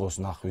უცხოს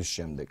ნახვის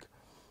შემდეგ.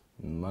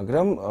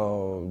 მაგრამ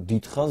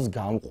დიდხანს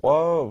გამყვა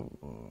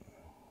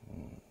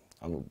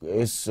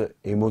ეს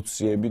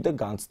ემოციები და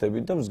განცდები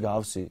და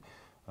მსგავსი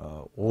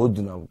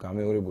ოდნავ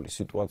გამეორებული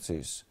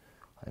სიტუაციის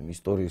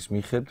ისტორიის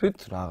მიხედვით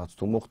რაღაც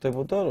თუ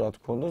მოხდებოდა, რა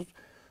თქმა უნდა,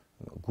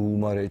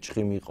 გულმა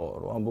რეჩხი მიყავა,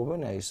 რომ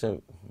ამბობენ,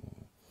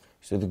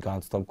 ისეთი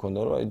განცდა მქონდა,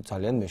 რომ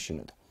ძალიან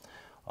მეშინოდა.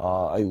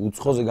 აი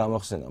უცხოზე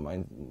გამახსენა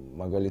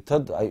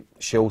მაგალითად,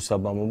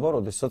 შეუსაბამობა,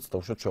 როდესაც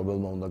თავშოთ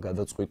მშობელმა უნდა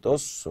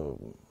გადაწყვიტოს,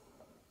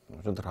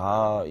 რა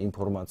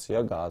ინფორმაცია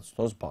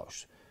გააცნოს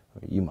ბავშვს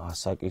იმ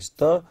ასაკის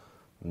და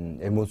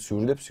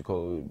ემოციური და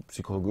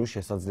ფსიქოლოგიური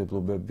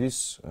შესაძლებლობების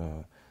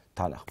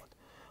თანახმად.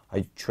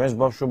 აი ჩვენს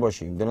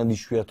ბავშვობაში იმდენად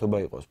იშვიათობა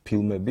იყოს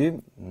ფილმები,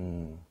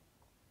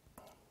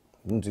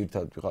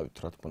 ძირითადად ვიყავით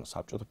რა თქმა უნდა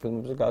საბჭოთა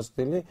ფილმებზე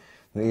გაზრდილი,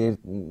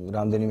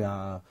 რამდენიმე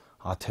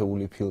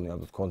ათეული ფილმი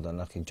ალბათ ქონდა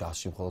ნახი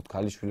ჯაზში მხოლოდ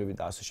ქალიშვილები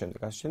და ასე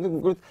შემდეგ.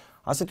 მოკლედ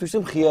ასეთ ისე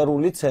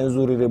მხიარული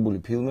ცენზურირებული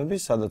ფილმები,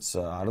 სადაც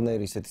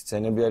არნაირი ისეთი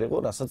სცენები არ იყო,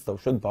 რასაც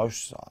დავუშვათ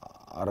ბავშვს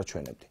არ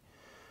აჩვენებდი.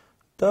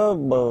 და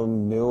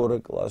მეორე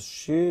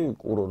კლასში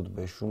კურორტ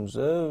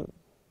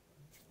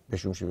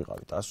ბეშუმში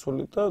ვიყავით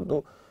ასული და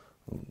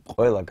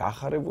ყველა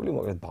გახარებული,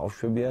 მაგრამ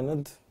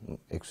ბავშვებიანად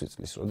 6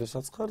 წლის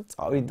როდესაც ხარ,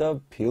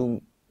 წავიდა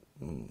ფილმ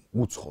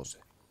უცხოზე.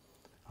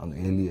 ანუ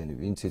ელიანი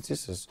ვინც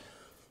იცის ეს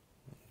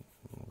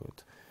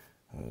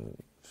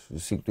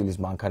სიკვდილის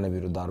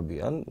მანქანები რო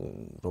დარბიან,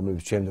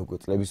 რომლებიც შემდეგ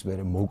წლების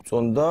მერე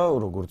მოგწონდა,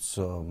 როგორც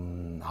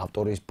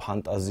ავტორის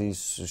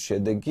ფანტაზიის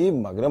შედეგი,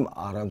 მაგრამ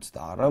არამც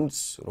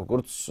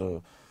როგორც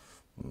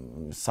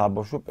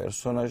საბავშვო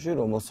პერსონაჟი,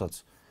 რომელსაც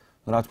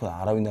რა თქმა უნდა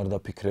არავინ არ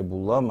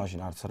დაფიქრებულა, მაშინ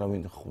არც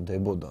არავინ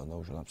ხვდებოდა,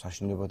 დაუშვათ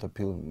საშინელებათა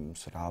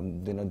ფილმს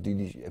რამდენად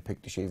დიდი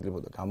ეფექტი შეიძლება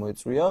და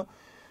გამოეწვია.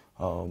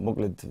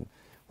 მოკლედ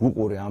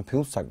უყურე ამ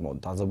ფილმს საკმაოდ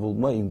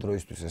დაძაბულმა იმ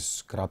დროისთვის ეს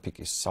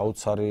გრაფიკის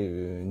საოცარი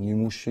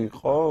ნიმუში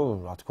იყო,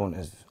 რა თქმა უნდა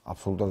ეს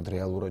აბსოლუტურად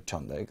რეალურად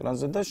ჩანდა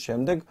ეკრანზე და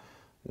შემდეგ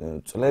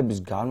წლების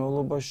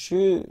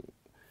განმავლობაში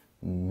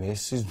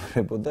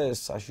მესიზმრებოდა ეს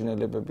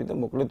საშინელებები და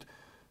მოკლედ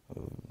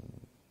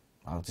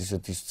რაღაც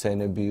ისეთი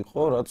სცენები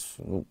იყო, რაც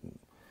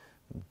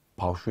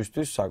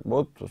ბავშვისთვის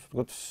საკმაოდ, ასე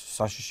ვთქვათ,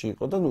 საშიში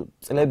იყო და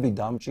წლები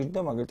დამჭირდა,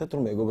 მაგალითად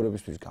რომ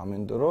მეგობრებისთვის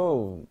გამენდო, რომ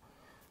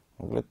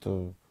მოკლედ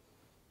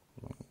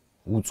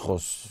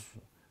უცხოს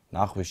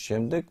ნახვის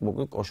შემდეგ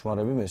მოკლედ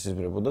კოშმარები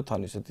მესიზმრებოდა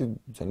თან ისეთი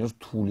ძალიან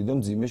რთული და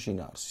მძიმე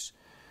შინაარსის.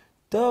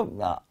 და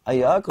აი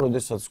აქ,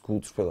 როდესაც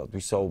გულწრფელად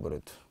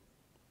ვისაუბრეთ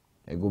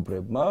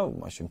მეგობრებმა,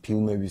 მაშინ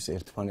ფილმების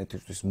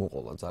ერთმანეთისთვის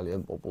მოყოლა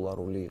ძალიან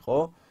პოპულარული იყო,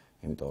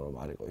 იმიტომ რომ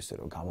არ იყო ისე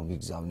რომ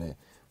გამომიგზავნე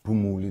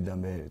ბუმული და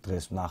მე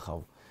დღეს ვნახავ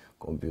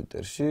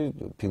კომპიუტერში,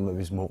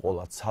 ფილმების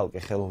მოყოლა ცალკე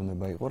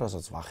ხელოვნება იყო,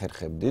 რასაც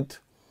ვახერხებდით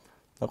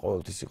და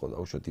ყოველთვის იყო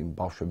დაუშვათ იმ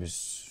ბავშვების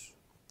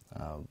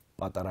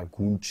პატარა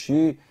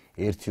გუნდში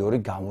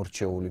 1-2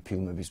 გამორჩეული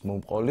ფილმების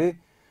მომყოლი,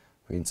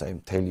 ვინც აი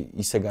მთელი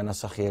ისე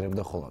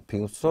განასახიერებდა ხოლმე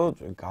ფილმს,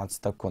 რომ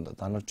განცდა ჰქონდა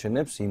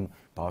დანარჩენებს იმ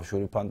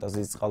ბავშვური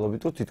ფანტაზიის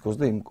წყალობით, რომ თითქოს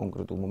და იმ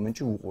კონკრეტულ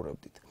მომენტში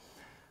უყურებდით.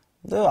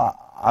 და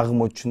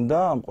აღმოჩნდა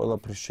ამ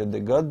ყველაფრის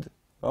შედეგად,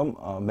 რომ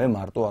მე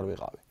მარტო არ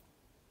ვიყავი.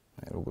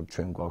 როგორც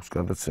ჩვენ გვაქვს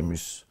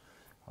გადაცემის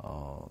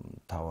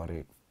თავარი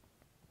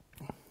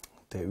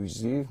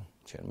დევიზი,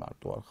 ჩვენ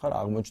მარტო არ ხარ,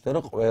 აღმოჩნდა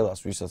რომ ყველას,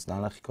 ვისაც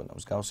ნანახი ქონდა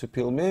მსგავსი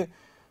ფილმი,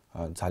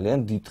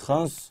 ძალიან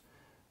დიდხანს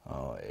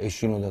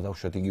ეშინოდა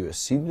დავუშვათ იგივე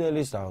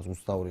სიბნელის, რაღაც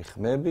უცნაური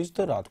ხმების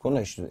და რა თქმა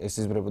უნდა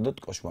ესიზმრებოდა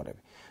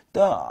კოშმარები.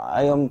 და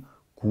აი ამ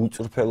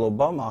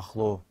გულწრფელობამ,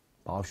 ახლო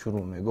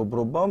ბავშვურმა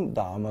მეგობრობამ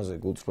და ამაზე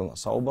გულწრფელმა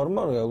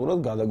საუბარმა რეალურად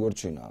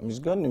გადაგვერჩინა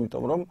ამისგან,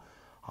 იმიტომ რომ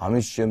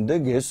ამის შემდეგ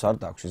ეს არ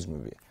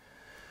დაგვსიზმებია.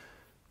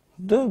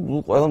 და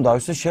ყველამ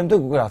დავისვეს შემდეგ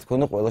უკვე რა თქმა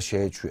უნდა ყველა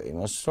შეეჩვია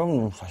იმას, რომ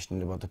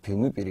საშინელებათა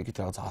ფილმი პირიქით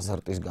რაღაც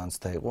აზარტის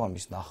განცდა იყო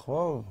ამის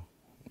ნახვა,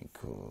 იქ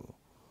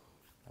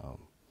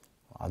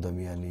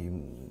ადამიანი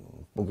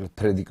მოკლედ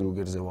ფრედი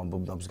კრუგერზე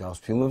ვამბობდა მსგავს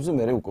ფილმებზე,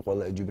 მე უკვე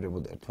ყველა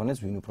ეჯიბრებოდა ერთმანეთს,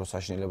 ვინ უფრო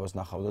საშინელებას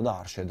ნახავდა და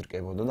არ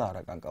შედრკებოდა და არ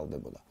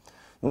აკანკალდებოდა.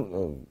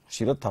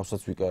 ხშირად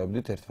თავსაც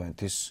ვიკავებდით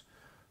ერთმანეთის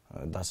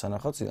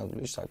დასანახად,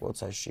 სინამდვილეში საკმაოდ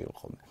საშიში იყო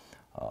ხოლმე.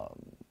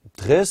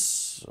 დღეს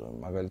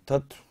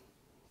მაგალითად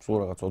სულ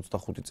რაღაც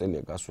 25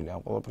 წელია გასული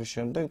ამ ყველაფრის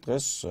შემდეგ,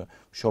 დღეს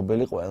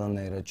მშობელი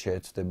ყველანაირად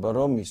შეეცდება,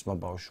 რომ მისმა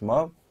ბავშვმა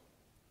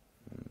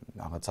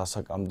რაღაც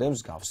ასაკამდე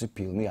მსგავსი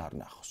ფილმი არ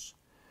ნახოს.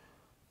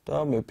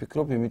 და მე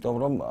ვფიქრობ, იმიტომ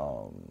რომ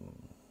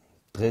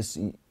დღეს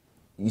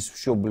ის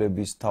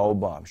მშობლების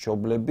თაობაა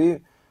მშობლები,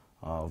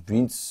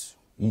 ვინც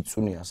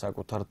იწვნია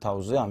საკუთარ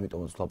თავზე,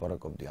 ამიტომაც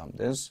ვლაპარაკობდი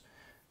ამდენს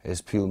ეს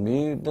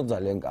ფილმი და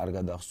ძალიან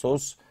კარგად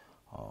ახსოვს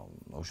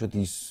უშუალოდ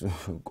ის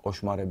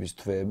კოშმარების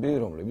თვეები,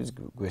 რომლებიც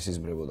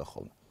გვესიზმრებოდა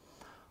ხოლმე.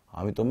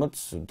 ამიტომაც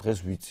დღეს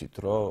ვიცით,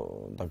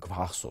 რომ და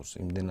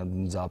გვახსოვს, იმდენად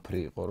მძაფრი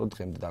იყო, რომ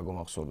დღემდე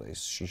დაგომახსოვდა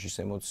ეს შიშის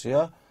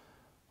ემოცია.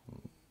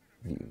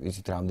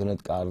 ვიცით,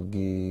 რამდენად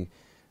კარგი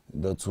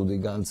და ცუდი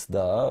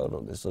განცდა,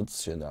 როდესაც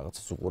შენ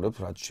რაღაცას უყურებ,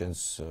 რაც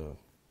შენს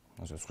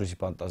ასე სხვისი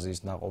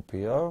ფანტაზიის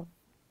ნაყოფია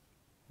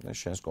და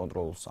შენს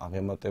კონტროლს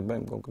აღემატება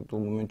იმ კონკრეტულ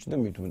მომენტში და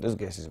მით უმეტეს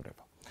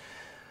გესიზმრება.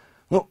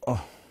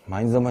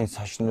 მაინც და მაინც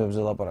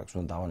საშინელებებზე ლაპარაკს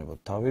უნდა დავანებოთ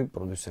თავი,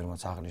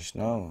 პროდიუსერმაც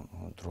აღნიშნა,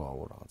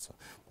 დროაო რაღაცა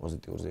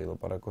პოზიტიურზე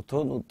ელაპარაკოთო.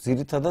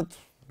 ძირითადად,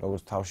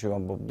 როგორც თავში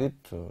ვამბობდით,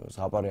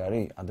 ზღაპარი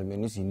არის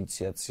ადამიანის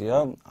ინიციაცია,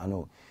 ანუ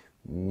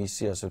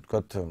მისი ასე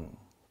ვთქვათ,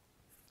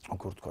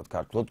 როგორ ვთქვათ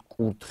ქართულად,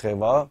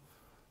 კურთხევა,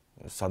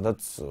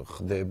 სადაც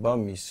ხდება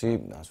მისი,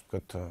 ასე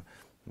ვთქვათ,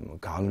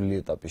 განვლილი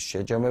ეტაპის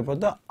შეჯამება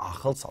და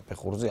ახალ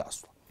საფეხურზე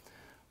ასვლა.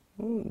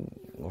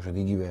 უშუალოდ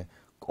იგივე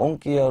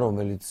კონკია,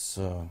 რომელიც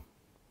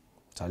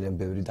ძალიან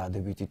ბევრი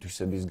დადებითი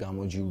თვისების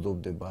გამო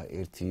ჯილდოვდება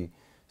ერთი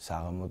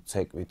საღამო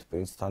ცეკვით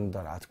პრინცთან და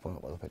რა თქმა უნდა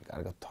ყველაფერი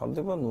კარგად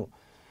თავდება,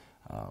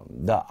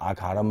 და აქ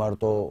არა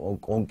მარტო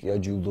კონკია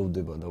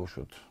ჯილდოვდება და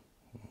უშუალოდ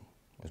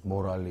ეს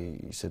მორალი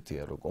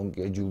ისეთია, რომ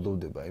კონკია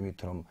ჯილდოვდება იმით,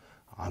 რომ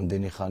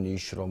ამდენი ხანი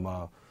იშრომა,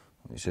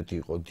 ისეთი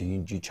იყო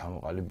დინჯი,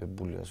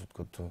 ჩამოყალიბებული, ასე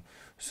ვთქვათ,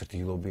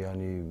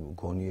 სრდილობიანი,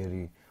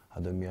 გონიერი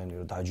ადამიანი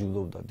რომ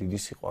დაჯილდოვდა დიდი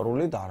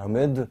სიყვარულით,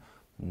 არამედ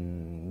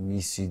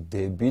მისი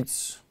დებიც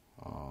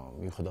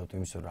მიუხედავად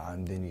იმისა, რომ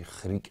რამდენი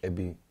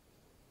ხრიკები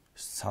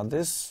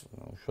სცადეს,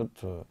 უშუალოდ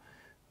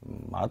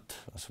მათ,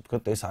 ასე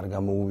ვთქვათ, ეს არ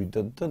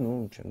გამოუვიდათ და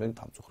შემდეგ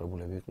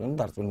დამწუხრებულები იყვნენ.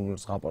 დარწმუნებული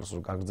ზღაპარს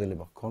რომ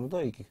გაგრძელება ჰქონდა,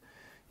 იქ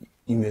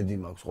იმედი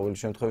მაქვს ყოველ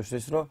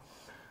შემთხვევაში, რომ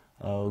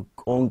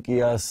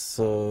კონკიას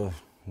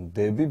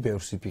დები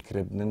ბევრს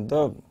იფიქრებდნენ და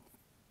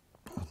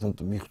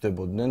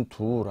მიხვდებოდნენ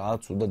თუ რა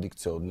ცუდად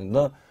იქცეოდნენ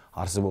და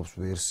არსებობს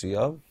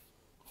ვერსია,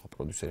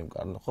 პროდიუსერი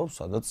მკარნახობს,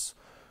 სადაც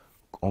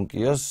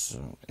კონკიას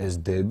ეს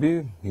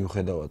დები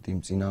მიუხედავად იმ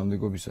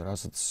წინააღმდეგობისა,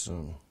 რასაც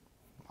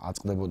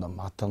აწყდებოდა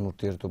მათთან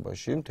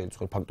ურთიერთობაში, მთელი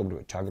წელი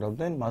ფაქტობრივად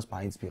ჩაგრავდნენ, მას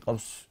მაინც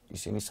მიყავს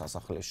ისინი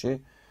სასახლეში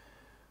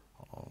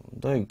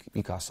და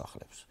იქ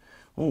ასახლებს.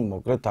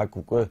 მოკლედ აქ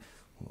უკვე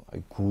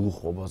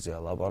გულუხობაზეა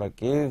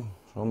ლაპარაკი,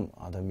 რომ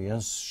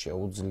ადამიანს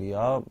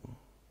შეუძლია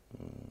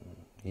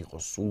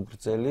იყოს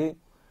სულგრძელი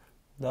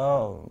და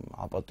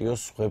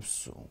აპატიოს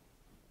ხვებს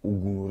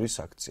უგუნური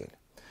საქციელი.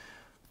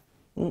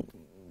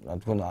 რა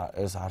თქმა უნდა,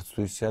 ეს არც თუ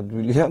ისე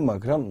ადვილია,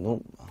 მაგრამ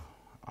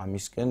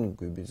ამისკენ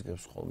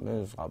გვიბიძგებს ხოლმე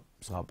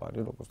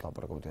ზღაპარი, როგორც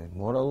ლაპარაკობთ,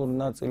 მორალური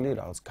ნაწილი,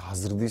 რაღაც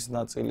გაზრდის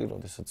ნაწილი,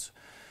 როდესაც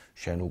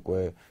შენ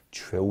უკვე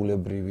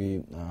ჩვეულებრივი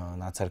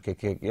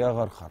ნაცარქექია კი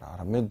აღარ ხარ,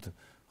 არამედ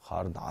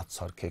ხარ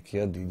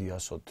ნაცარქექია დიდი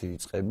ასოთი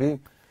იწყები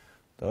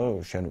და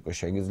შენ უკვე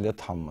შეგიძლია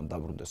თამამად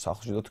დაბრუნდეს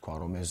სახლში და თქვა,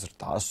 რომ ეს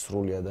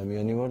დასრული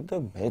ადამიანი ვარ და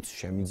მეც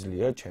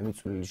შემიძლია ჩემი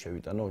წვლილი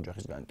შევიტანო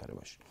ოჯახის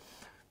განვითარებაში.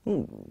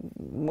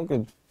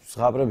 მოკლედ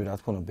ზღაპრები, რა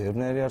თქმა უნდა,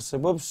 ბევრნაირი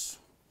არსებობს.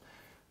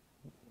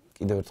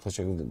 კიდევ ერთხელ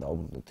შეგვიძლია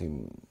დავუბრუნდეთ იმ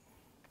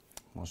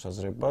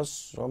მოსაზრებას,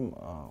 რომ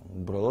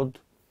უბრალოდ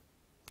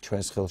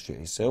ჩვენს ხელშია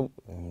ისევ,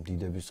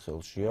 დიდების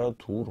ხელშია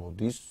თუ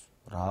როდის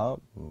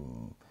რა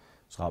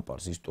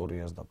ზღაპარს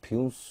ისტორიას და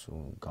ფილმს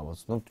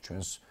გავაცნობთ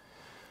ჩვენს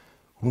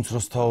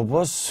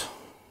უმცროსთაობას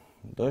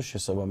და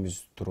შესაბამის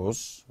დროს,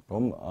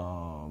 რომ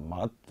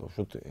მათ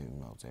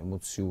უშუალოდ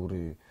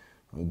ემოციური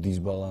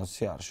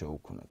დისბალანსი არ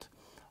შეუქმნათ.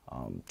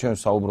 ჩვენ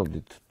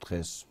საუბრობდით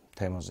დღეს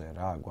თემაზე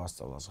რა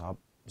გვასწავლა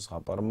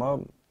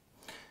ზღაპარმა.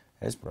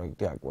 ეს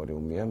პროექტი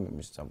აკვარიუმია, მე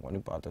მის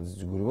წამყვანი პატაძის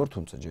ძიგური ვარ,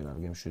 თუმცა ჯერ არ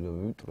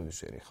გემშვიდობები,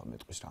 პროდიუსერი ხა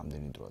მეტყვის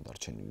რამდენი დროა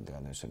დარჩენილი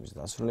განავითარების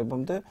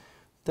დასრულებამდე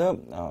და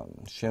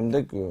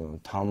შემდეგ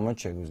თამამად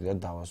შეგვიძლია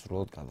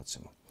დავასრულოთ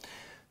გადაცემა.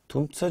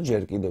 თუმცა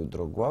ჯერ კიდევ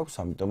დრო გვაქვს,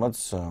 ამიტომაც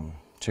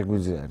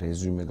შეგვიძლია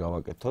რეზიუმე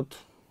გავაკეთოთ.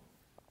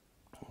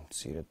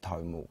 მცირედ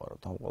თავი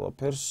მოვყაროთ ამ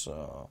ყველაფერს.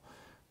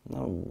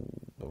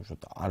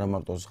 არა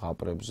მარტო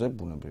ზღაპრებზე,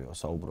 ბუნებრივია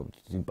საუბრობთ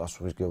იმ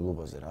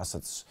პასუხისმგებლობაზე,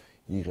 რასაც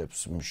იღებს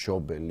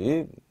მშობელი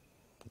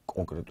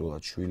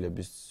კონკრეტულად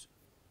შვილების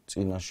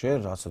წინაშე,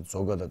 რასაც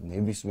ზოგადად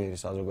ნებისმიერი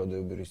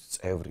საზოგადოების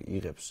წევრი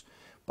იღებს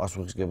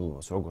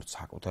პასუხისმგებლობას როგორც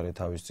საკუთარი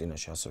თავის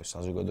წინაშე, ასევე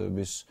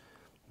საზოგადოების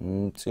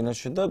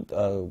წინაშე და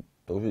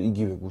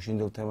იგივე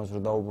გუშინდელ თემას რო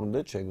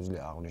დავუბრუნდეთ,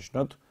 შეგვიძლია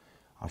აღვნიშნოთ,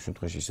 ამ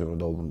შემთხვევაში ისე რომ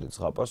დავუბრუნდეთ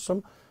ზღაპარს,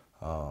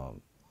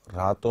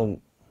 რატომ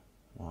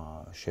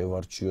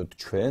შევარჩიოთ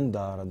ჩვენ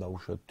და არა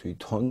დავუშვათ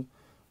თვითონ,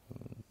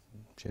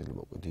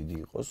 შეიძლება უკვე დიდი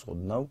იყოს,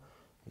 ოდნავ,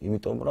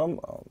 იმიტომ რომ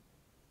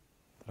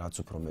რაც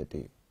უფრო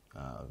მეტი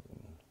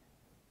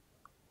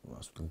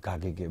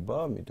გაგეგება,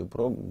 მით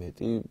უფრო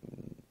მეტი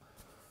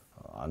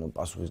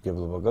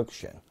პასუხისმგებლობა გაქვს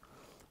შენ.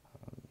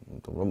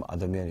 იმიტომ რომ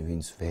ადამიანი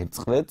ვინც ვერ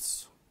წყვეტს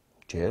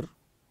ჯერ,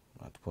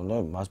 რა თქმა უნდა,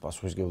 მას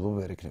პასუხისმგებლობა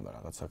ვერ ექნება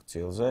რაღაც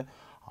აქციელზე,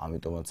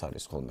 ამიტომაც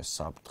არის ხოლმე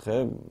საფრთხე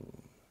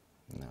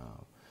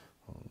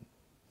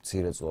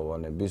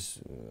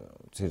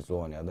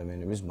მცირეწლოვანი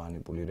ადამიანების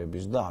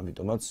მანიპულირების და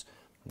ამიტომაც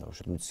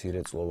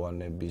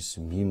მცირეწლოვანების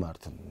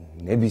მიმართ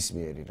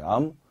ნებისმიერი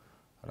რამ,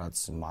 რაც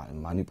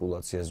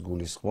მანიპულაციას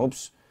გულისხმობს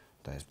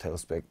და ეს მთელ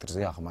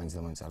სპექტრზე, ახლა მაინც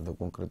და მაინც არ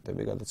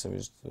დავკონკრეტდები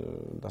გადაცემის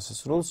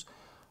დასასრულს,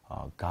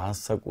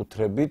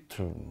 განსაკუთრებით,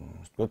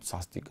 ვთქვათ,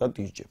 სასტიკად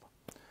ისჯება.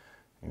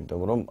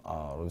 იმიტომ რომ,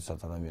 როდესაც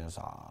ადამიანს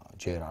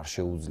ჯერ არ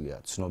შეუძლია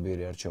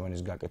ცნობიერი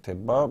არჩევანის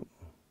გაკეთება,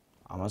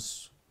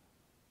 ამას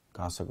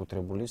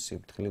განსაკუთრებული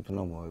სიფრთხილით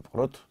უნდა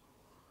მოეპყროთ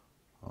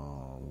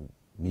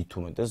მით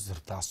უმეტეს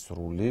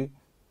ზრდასრული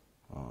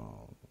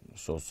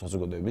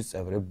საზოგადოების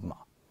წევრებმა.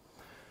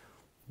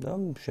 და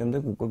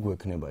შემდეგ უკვე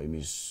გვექნება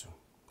იმის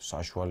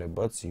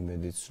საშუალებაც,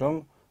 იმედიც,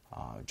 რომ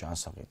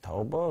ჯანსაღი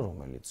თაობა,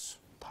 რომელიც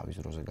თავის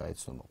დროზე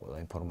გაეცნობა ყველა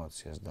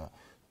ინფორმაციას და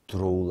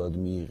დროულად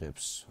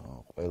მიიღებს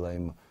ყველა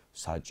იმ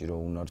საჭირო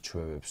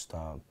უნარჩვევებს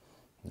და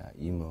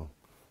იმ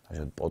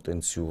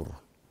პოტენციურ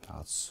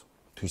რაღაც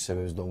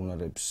თვისებებს და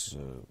უნარებს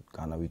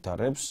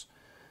განავითარებს,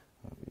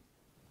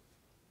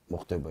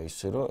 მოხდება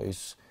ისე, რომ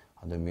ეს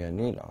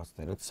ადამიანი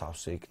რაღაცნაირად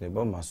სავსე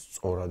იქნება, მას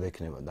სწორად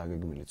ექნება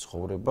დაგეგმილი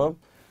ცხოვრება,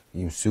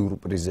 იმ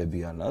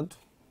სიურპრიზებიანად,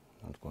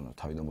 რა თქმა უნდა,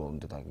 თავიდან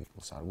ბოლომდე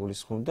დაგიწყოს არ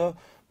გულისხმობდა,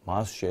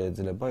 მას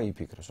შეიძლება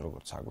იფიქროს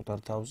როგორც საკუთარ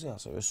თავზე,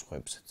 ასევე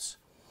სხვებზეც.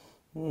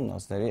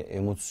 ასნაირი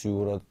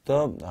ემოციურად და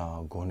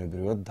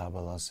გონებრივად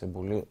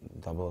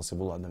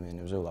დაბალანსებულ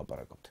ადამიანებზე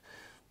ვლაპარაკობთ.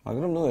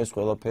 მაგრამ ეს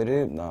ყველაფერი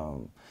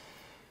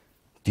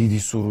დიდი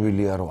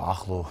სურვილია, რომ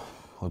ახლო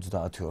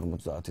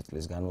 30-50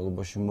 წლის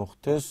განმავლობაში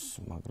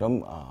მოხდეს, მაგრამ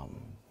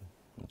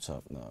როცა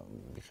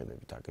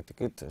მიხედებით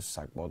აკეთიკით,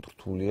 საკმაოდ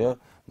რთულია,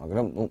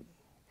 მაგრამ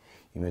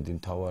იმედი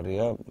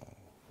მთავარია,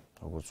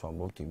 როგორც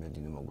ვამბობთ, იმედი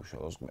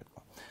მოგუშალოს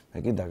ღმერთმა. მე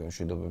კი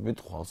დაგემშვიდობებით,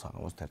 ხვალ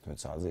საღამოს 11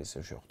 საათზე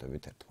ისევ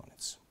შევხვდებით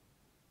ერთმანეთს.